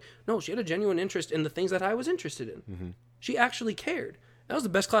schoolwork going? No, she had a genuine interest in the things that I was interested in. She actually cared. That was the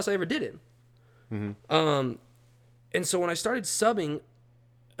best class I ever did in. And so when I started subbing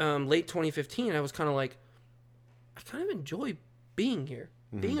late 2015, I was kind of like, I kind of enjoy being here,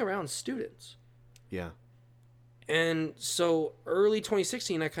 being around students. Yeah. And so early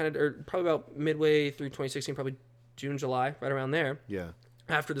 2016, or probably about midway through 2016, probably June, July, right around there, Yeah.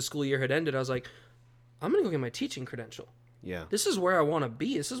 after the school year had ended, I was like, I'm going to go get my teaching credential. Yeah. This is where I want to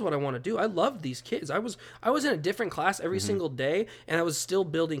be. This is what I want to do. I loved these kids. I was in a different class every single day, and I was still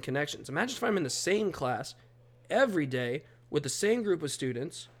building connections. Imagine if I'm in the same class every day with the same group of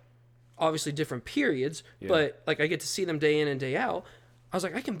students, obviously different periods, but like I get to see them day in and day out. I was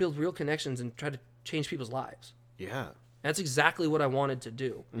like, I can build real connections and try to change people's lives. Yeah. That's exactly what I wanted to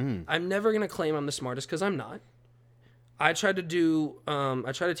do. I'm never going to claim I'm the smartest because I'm not. I tried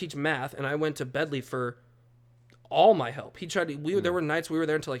to teach math, and I went to Bedley for all my help. There were nights we were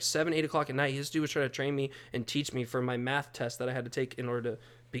there until like 7, 8 o'clock at night. His dude was trying to train me and teach me for my math test that I had to take in order to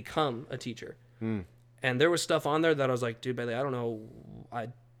become a teacher. And there was stuff on there that I was like, dude, Bedley, I don't know.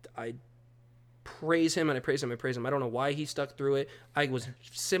 I praise him and I praise him. I don't know why he stuck through it. I was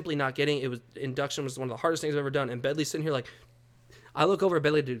simply not getting it. Induction was one of the hardest things I've ever done. And Bedley's sitting here like, I look over at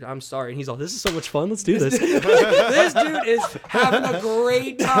Bedley, dude, I'm sorry. And he's all, this is so much fun. Let's do this. This dude is having a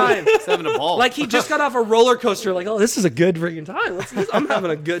great time. He's having a ball. Like he just got off a roller coaster. Like, oh, this is a good freaking time. I'm having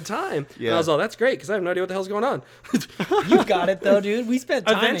a good time. Yeah. And I was all, that's great because I have no idea what the hell's going on. You got it though, dude. We spent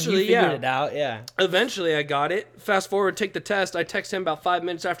time Eventually, and you figured it out. Yeah. Eventually, I got it. Fast forward, take the test. I text him about 5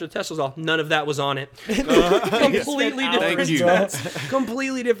 minutes after the test was all. None of that was on it. Completely different test.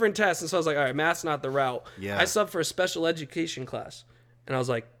 Completely different test. And so I was like, all right, math's not the route. Yeah. I subbed for a special education class. And I was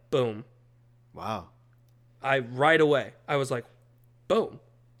like, boom. Wow. Right away, I was like, boom.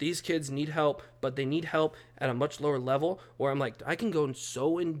 These kids need help, but they need help at a much lower level where I'm like, I can go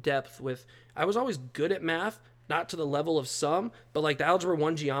so in depth with, I was always good at math, not to the level of some, but like the Algebra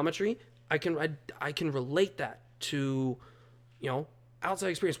 1 geometry, I can relate that to, outside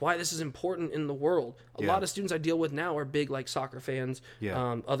experience, why this is important in the world. A lot of students I deal with now are big like soccer fans,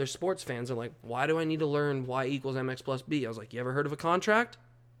 other sports fans are like, why do I need to learn y equals mx plus b? I was like, you ever heard of a contract?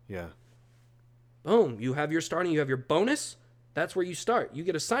 Yeah. Boom, you have your starting, you have your bonus. That's where you start. You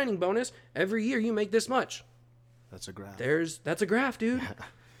get a signing bonus. Every year you make this much. That's a graph. That's a graph, dude.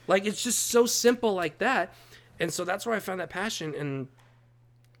 Like it's just so simple like that. And so that's where I found that passion. And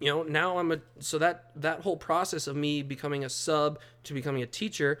now that whole process of me becoming a sub to becoming a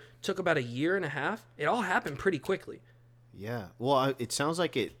teacher took about 1.5 years. It all happened pretty quickly. Yeah. Well, it sounds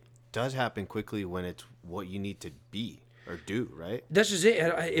like it does happen quickly when it's what you need to be or do, right? That's just it.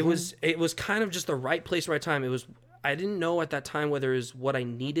 It was kind of just the right place, right time. I didn't know at that time whether it was what I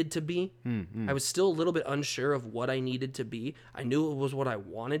needed to be. I was still a little bit unsure of what I needed to be. I knew it was what I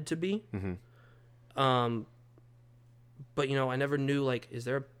wanted to be. But I never knew like, is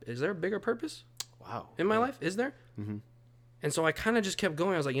there a bigger purpose? Wow. In my life, is there? And so I kind of just kept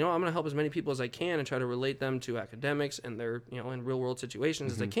going. I was like, I'm going to help as many people as I can and try to relate them to academics and their, in real world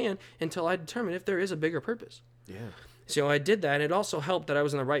situations as I can until I determine if there is a bigger purpose. Yeah. So I did that, and it also helped that I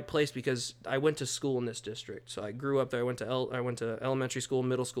was in the right place because I went to school in this district. So I grew up there. I went to elementary school,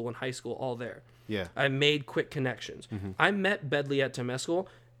 middle school, and high school all there. Yeah. I made quick connections. I met Bedley at Temescal,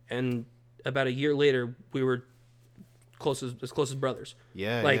 and about 1 year later, we were as close as brothers.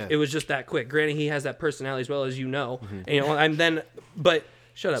 Yeah. It was just that quick. Granted, he has that personality as well as and but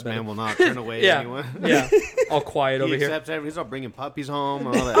shut up, this man will not turn away anyone. Yeah. All quiet over here. He's all bringing puppies home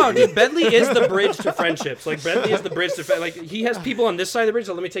and all that. Oh, dude, Bedley is the bridge to friendships. Like Bedley is the bridge to he has people on this side of the bridge.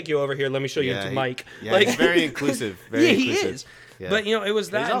 So let me take you over here. Let me show you to Mike. Yeah, he's very inclusive. Very inclusive. He is. Yeah. But it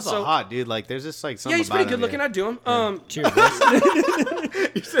was that. He's also hot, dude. Like there's just like something. Yeah, he's pretty good looking. I do him. Cheers.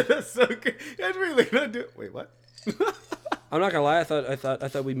 You said that's so good. You guys really looking at do. Wait, what? I'm not gonna lie. I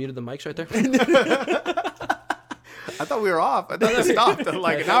thought we muted the mics right there. I thought we were off. I thought we stopped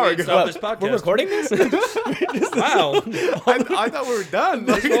like an hour ago. We're recording this? Wow. I thought we were done.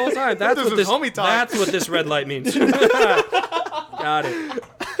 This whole time. That's what this red light means. Got it.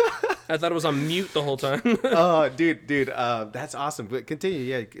 I thought it was on mute the whole time. Oh, dude, that's awesome. But continue,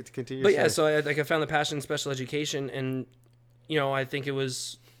 yeah, continue. But yeah, so I found the passion in special education, and I think it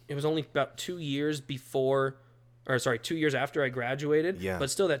was only about 2 years before. 2 years after I graduated. Yeah. But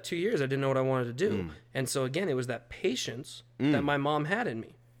still, that 2 years, I didn't know what I wanted to do. And so again, it was that patience that my mom had in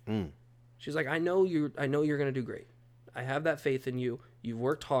me. She's like, I know you're going to do great. I have that faith in you. You've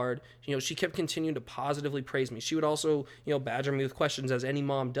worked hard. She kept continuing to positively praise me. She would also, badger me with questions as any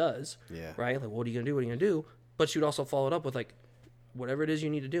mom does. Yeah. Right? Like, what are you going to do? What are you going to do? But she would also follow it up with like, whatever it is you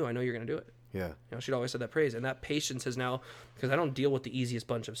need to do, I know you're going to do it. Yeah. She'd always said that praise. And that patience has now, because I don't deal with the easiest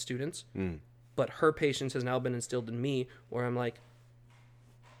bunch of students. But her patience has now been instilled in me where I'm like,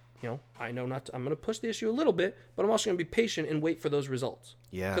 I know I'm going to push the issue a little bit, but I'm also going to be patient and wait for those results.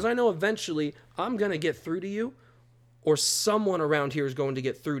 Yeah. Because I know eventually I'm going to get through to you or someone around here is going to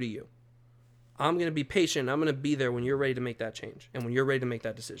get through to you. I'm going to be patient. I'm going to be there when you're ready to make that change and when you're ready to make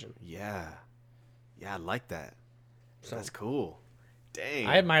that decision. Yeah. Yeah, I like that. So, that's cool. Dang.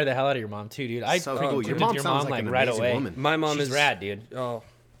 I admire the hell out of your mom too, dude. Cool. Your mom sounds like an right amazing away. Woman. My mom is rad, dude. Oh.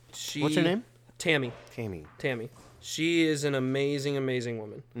 What's her name? Tammy. Tammy. She is an amazing, amazing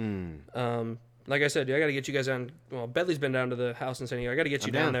woman. Like I said, dude, I got to get you guys down. Well, Bedley's been down to the house in San Diego. I got to get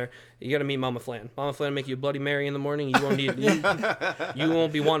you down there. You got to meet Mama Flan. Mama Flan make you a Bloody Mary in the morning. You won't need. You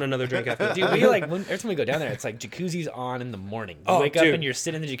won't be wanting another drink after that. Dude, we like every time we go down there, it's like jacuzzi's on in the morning. You wake up and you're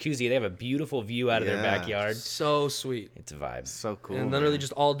sitting in the jacuzzi. They have a beautiful view out of their backyard. So sweet. It's a vibe. So cool. And literally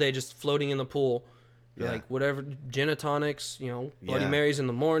just all day, just floating in the pool. Like whatever gin and tonics, Bloody Marys in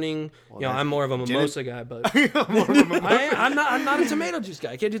the morning. Well, I'm more of a mimosa guy, but I'm not a tomato juice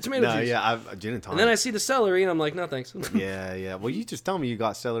guy. I can't do tomato juice. I'm gin and tonic. And then I see the celery and I'm like, no thanks. Yeah. Well, you just told me you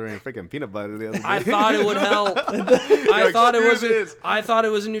got celery and freaking peanut butter the other day. I thought it would help. I thought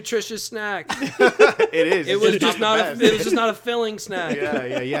it was a nutritious snack. It is. It was just not a filling snack.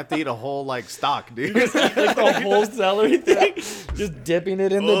 Yeah. You have to eat a whole like stock, dude. Like the whole celery thing, just dipping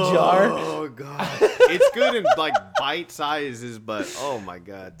it in the jar. Oh god. It's good in like bite sizes, but oh my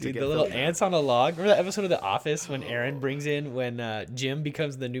god, dude, the little ants on a log. Remember that episode of The Office when Aaron brings in when Jim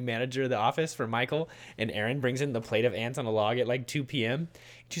becomes the new manager of the office for Michael, and Aaron brings in the plate of ants on a log at like 2 p.m.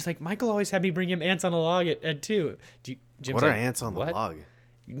 She's like, Michael always had me bring him ants on a log at 2. Jim's what are like, ants on the log?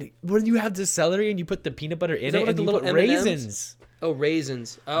 When you have the celery and you put the peanut butter in it, like and the you little put raisins. Oh,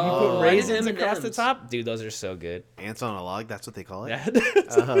 raisins. You put raisins across the top? Dude, those are so good. Ants on a log? That's what they call it?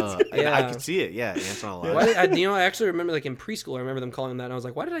 Yeah. I can see it. Yeah, ants on a log. I actually remember like in preschool, I remember them calling them that, and I was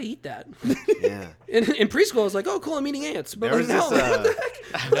like, why did I eat that? Yeah. In preschool, I was like, oh, cool, I'm eating ants. But There was this...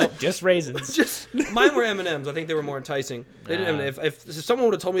 Nope, just raisins. Mine were M&Ms. I think they were more enticing. They didn't, if someone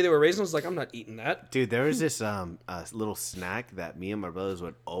would have told me they were raisins, I was like, I'm not eating that. Dude, there was this little snack that me and my brothers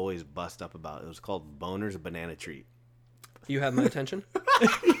would always bust up about. It was called Boner's Banana Treat. You have my attention?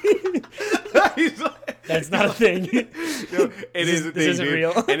 That's not a thing. No, it is a thing, isn't dude.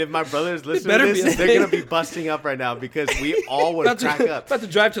 real. And if my brothers listen to this, they're going to be busting up right now because we all would crack up. About to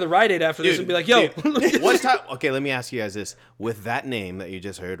drive to the Rite Aid after this and be like, yo. What type? Okay, let me ask you guys this. With that name that you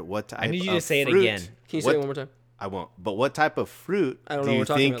just heard, what type of I need you to say fruit, it again. Can you say it one more time? I won't. But what type of fruit I don't do know you what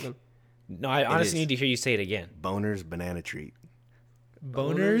we're talking think about then. No, I honestly need to hear you say it again. Boner's Banana Treat?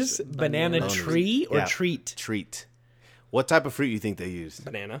 Boner's banana tree or treat? Treat. What type of fruit you think they used?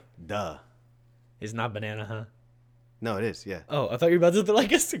 Banana. Duh. It's not banana, huh? No, it is, yeah. Oh, I thought you were about to do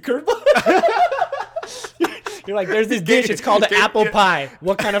like a curveball. You're like, there's this dish, it's called apple pie.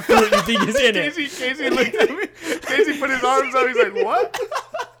 What kind of fruit you think is in it? Casey looked at me. Casey put his arms up. He's like, what?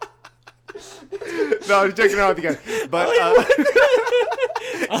 No, I was checking out with you guys. But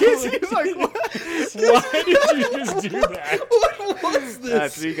Casey was like, what? Why did you just do that? What was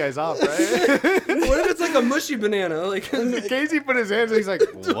this? Threw you guys off, right? What if it's like a mushy banana? Like Casey put his hands and he's like,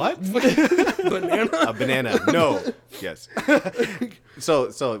 what? banana? A banana. No. Yes. So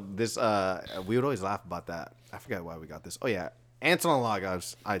this we would always laugh about that. I forget why we got this. Oh yeah. Ants on a log.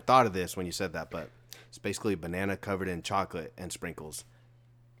 I thought of this when you said that, but it's basically banana covered in chocolate and sprinkles.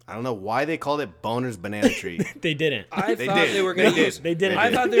 I don't know why they called it Boner's Banana Treat. They didn't. I thought they were going to use. They didn't. I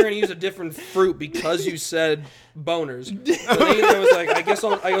thought they were going to use a different fruit because you said boners. So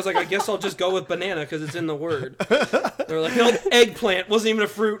I was like, I guess I'll just go with banana because it's in the word. They were like, no, eggplant wasn't even a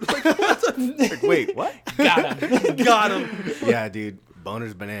fruit. Like, what the? Like, wait, what? Got him. Yeah, dude.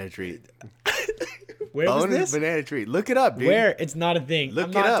 Boner's Banana Treat. Where was Boner's this? Banana Treat. Look it up, dude. Where? It's not a thing. Look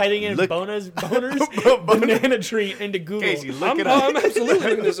I'm it not up. typing in boners banana treat into Google. Casey, look it up. I'm absolutely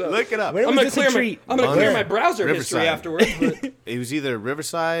looking this up. Look it up. Where I'm was gonna this a clear treat? I'm gonna clear my browser Riverside. history afterwards. But It was either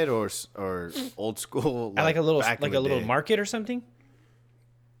Riverside or old school. At like a little back in the day. market or something?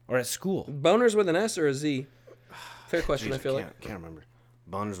 Or at school? boners with an S or a Z? Fair question. Jeez, I feel like can't remember.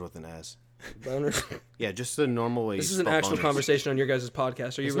 Boners with an S. boners. Yeah, just the normal way. This you is an spell actual boners. conversation on your guys'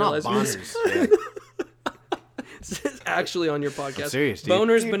 podcast. Are you It's not realizing this? boners. Yeah. This is actually on your podcast. I'm serious, dude.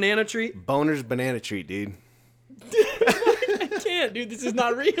 Boners banana treat. Boner's Banana Treat, dude. I can't, dude. This is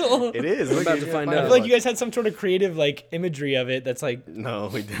not real. It is. We're about to find I out. feel like you guys had some sort of creative like imagery of it that's like No,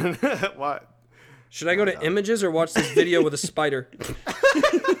 we didn't. What? Should I go to images or watch this video with a spider?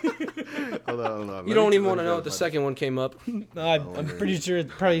 Hold on. You don't even want to know what the second one came up. I'm pretty sure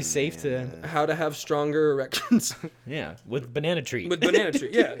it's probably safe to How to have stronger erections with banana treat. with banana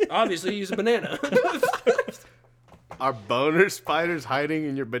treat. Yeah, obviously use a banana. Are boner spiders hiding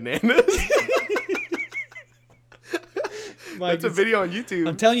in your bananas? That's a video on YouTube.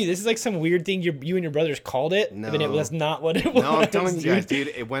 I'm telling you, this is like some weird thing you and your brothers called it. No. I mean, that's not what it was. No, I'm telling you guys,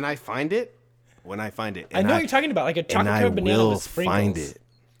 dude. When I find it, I know what you're talking about, like a chocolate covered banana with sprinkles. Find it.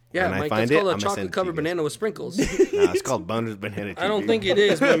 Yeah, When I Mike, find that's it, called a I'ma send it chocolate to covered you. banana with sprinkles. No, it's called Boner's Banana Treat. I don't dude. think it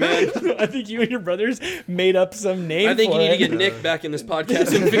is, my man. I think you and your brothers made up some name. I think for you need to it. get Nick back in this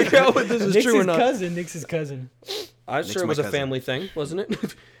podcast and figure out what this is Nick's true or his not. cousin. Nick's his cousin. I'm sure it my was a cousin. family thing, wasn't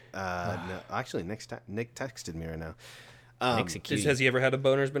it? No, actually, Nick texted me right now. Execute. Has he ever had a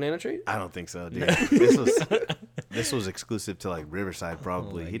boner's banana treat? I don't think so, dude. This was exclusive to like Riverside,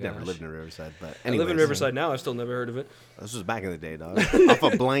 probably. He'd never lived in Riverside, but I live in Riverside now. I've still never heard of it. This was back in the day, dog. Off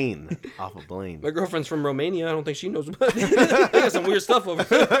of Blaine. My girlfriend's from Romania. I don't think she knows about it. They got some weird stuff over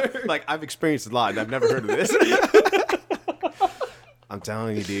there. Like, I've experienced a lot, and I've never heard of this. I'm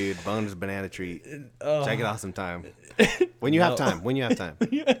telling you, dude, Boner's banana treat. Check it out sometime. When you have time.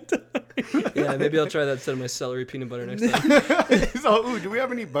 Yeah, maybe I'll try that instead of my celery peanut butter next time. So, do we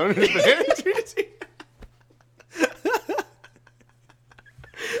have any Boner's banana treats?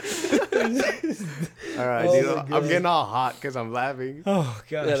 All right, dude. I'm getting all hot because I'm laughing. Oh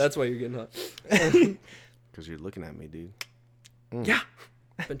gosh. Yeah, that's why you're getting hot. Because you're looking at me, dude. Yeah.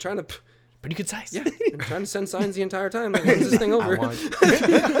 Been trying to... Pretty good size. Yeah, been trying to send signs the entire time. Like, when's this thing over?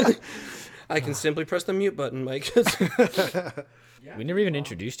 I can simply press the mute button, Mike. We never even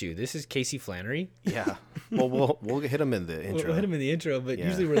introduced you. This is Casey Flannery. Yeah. Well, we'll hit him in the intro. We'll hit him in the intro, but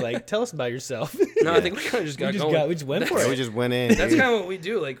usually we're like, tell us about yourself. No, I think we kind of just got going. We just went for it. We just went in. That's kind of what we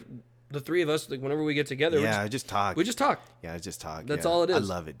do. Like, the three of us, like, whenever we get together, I just talk. we just talk. Yeah, I just talk. That's all it is. I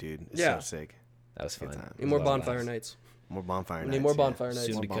love it, dude. It's so sick. That was fun. time. Need more bonfire nights. More bonfire nights. Need more bonfire nights.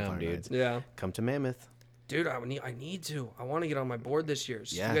 Soon More to come, bonfire dude. nights. Yeah. Come to Mammoth. Dude, I need to. I want to get on my board this year.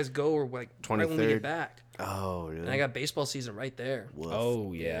 So Yeah. you guys go or like right when we 23rd. get back. Oh, really? And I got baseball season right there. Woof.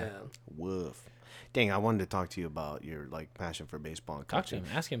 Oh yeah. Woof. Dang, I wanted to talk to you about your like passion for baseball and Talk to coaching.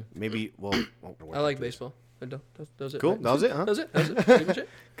 him. Ask him. Maybe, well, I like baseball. That was it. Cool. Right? That was it, huh? That was it. Pretty much it.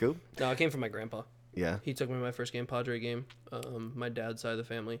 Cool. No, I came from my grandpa. Yeah. He took me to my first game, Padre game. My dad's side of the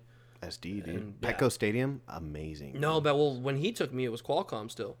family. SD, dude. And, yeah. Petco Stadium, amazing. No, but well, when he took me, it was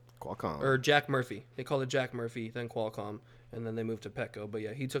Qualcomm still. Qualcomm. Or Jack Murphy. They called it Jack Murphy, then Qualcomm, and then they moved to Petco. But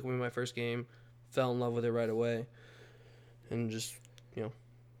yeah, he took me to my first game, fell in love with it right away, and just, the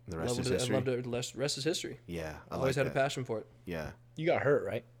rest loved is it. history. I loved it. The rest is history. Yeah. I Always like had a that. passion for it. Yeah. You got hurt,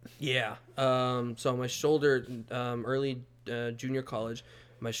 right? Yeah. So my shoulder, early junior college,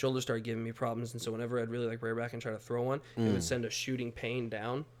 my shoulder started giving me problems, and so whenever I'd really like rear back and try to throw one, it would send a shooting pain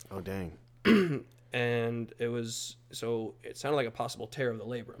down. Oh, dang. And it sounded like a possible tear of the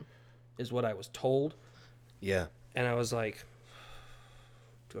labrum, is what I was told. Yeah. And I was like,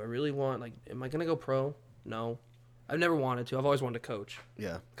 do I really want, like, am I going to go pro? No. I've never wanted to. I've always wanted to coach.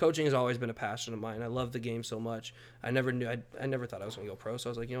 Yeah. Coaching has always been a passion of mine. I love the game so much. I never thought I was going to go pro. So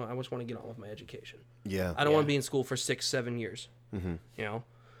I was like, I just want to get on with my education. Yeah. I don't want to be in school for 6-7 years.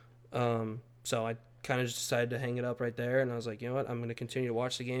 So I kind of just decided to hang it up right there, and I was like, you know what, I'm going to continue to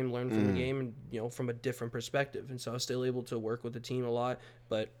watch the game, learn from the game, and from a different perspective. And so I was still able to work with the team a lot,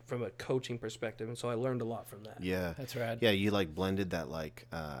 but from a coaching perspective, and so I learned a lot from that. Yeah. That's rad. Yeah, you like blended that like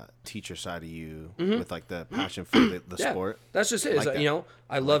teacher side of you with like the passion for the Yeah, sport. that's just it. Like Is, that.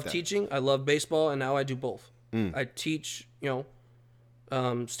 I love that. teaching, I love baseball, and now I do both. I teach,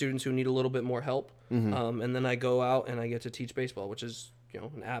 students who need a little bit more help, and then I go out and I get to teach baseball, which is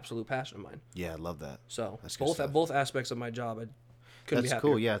an absolute passion of mine. Yeah, I love that. So That's good stuff. both aspects of my job, I couldn't be That's happier.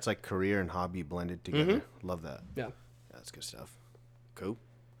 cool. Yeah, it's like career and hobby blended together. Love that. Yeah. That's good stuff. Cool.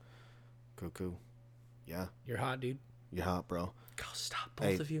 Cool. Yeah, You're hot, dude. you're hot, bro. God, stop, both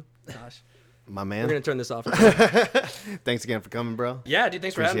Hey. of you. Gosh. My We're man. going to turn this off. Thanks again for coming, bro. Yeah, dude,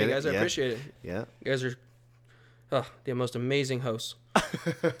 thanks for having me, Appreciate guys. it. I Yeah. appreciate it. Yeah. You guys are the most amazing hosts.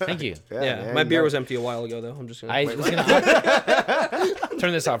 Thank you. Yeah, my beer was empty a while ago, though. I'm just going I to was gonna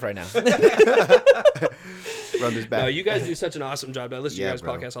turn this off right now. Run this back. No, you guys do such an awesome job. I listen to Yeah, your guys'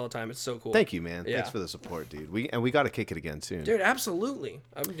 bro. podcast all the time. It's so cool. Thank you, man. Yeah. Thanks for the support, dude. We got to kick it again soon. Dude, absolutely.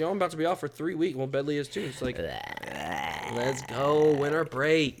 I'm about to be off for 3 weeks. Well, Bedley is too. It's like, let's go, winter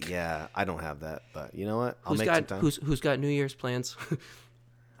break. Yeah, I don't have that, but you know what? I'll Who's make some time. who's got New Year's plans?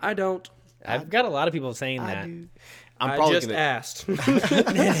 I don't. I've got a lot of people saying that. I'm I probably just gonna. asked.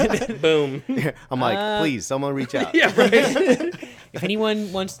 Boom. I'm like, please, someone reach out. Yeah, right. If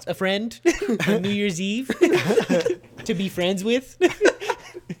anyone wants a friend on New Year's Eve to be friends with,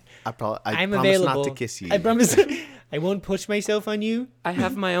 I I'm promise available. not to kiss you. I promise I won't push myself on you. I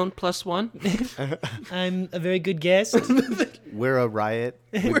have my own +1. I'm a very good guest. We're a riot.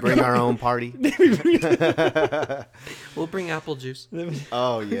 We bring our own party. We'll bring apple juice.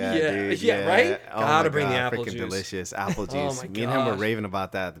 Oh yeah, Yeah, dude. yeah, right? Oh Gotta my bring the God, apple freaking juice. delicious apple Oh juice. my Me and him were gosh. raving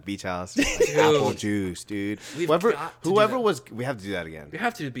about that at the beach house. Apple juice, dude. We've Whoever got to do that. was, we have to do that again. We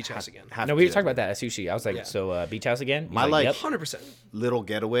have to do the beach house again. Have No, to we do were talking that about that at sushi. I was like, Yeah. so beach house again? He's My, like- yep. 100%. Little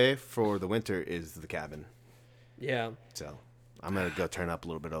getaway for the winter is the cabin. Yeah. So I'm gonna go turn up a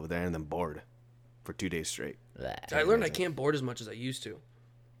little bit over there and then board for 2 days straight. I learned I can't board as much as I used to.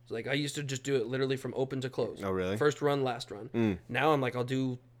 It's like I used to just do it literally from open to close. Oh, really? First run, last run. Now I'm like, I'll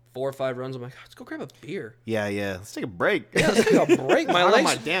do 4 or 5 runs. I'm like, let's go grab a beer. Yeah. Let's take a break. Yeah, let's take a break. My Out of legs,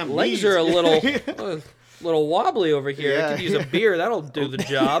 my damn legs knees. are a little wobbly over here. I Yeah. could use a beer. That'll do the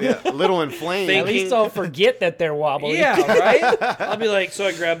job. Yeah, a little inflamed. Think- At least I'll forget that they're wobbly. Yeah, right? I'll be like, so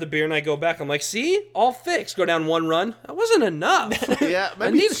I grab the beer and I go back. I'm like, see? All fixed. Go down 1 run. That wasn't enough. Yeah, I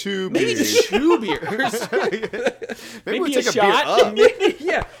maybe need 2 maybe beers. 2 beers. Maybe we'll Maybe a take a shot. beer up.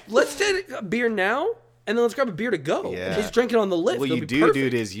 Yeah. Let's take a beer now, and then let's grab a beer to go. Yeah. Just drink it on the lift. What It'll you be do, perfect.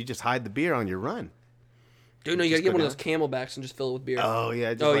 dude, is you just hide the beer on your run. Dude, no, you gotta just get go one of down. those Camelbacks and just fill it with beer. Oh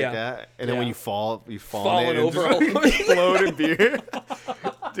yeah, just Oh, like yeah. that. And then when Yeah. you fall in Falling it and over just all over. explode in beer.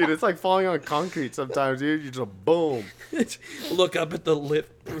 Dude, it's like falling on concrete sometimes, dude. You just boom. Look up at the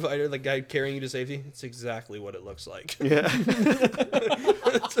lift provider, the guy carrying you to safety. It's exactly what it looks like. Yeah.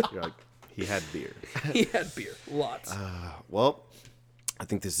 You're like, he had beer. He had beer. Lots. Well, I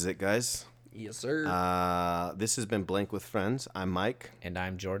think this is it, guys. Yes, sir. This has been Blank with Friends. I'm Mike. And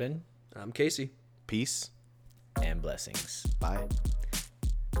I'm Jordan. I'm Casey. Peace. And blessings. Bye.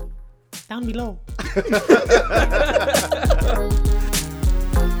 Down below.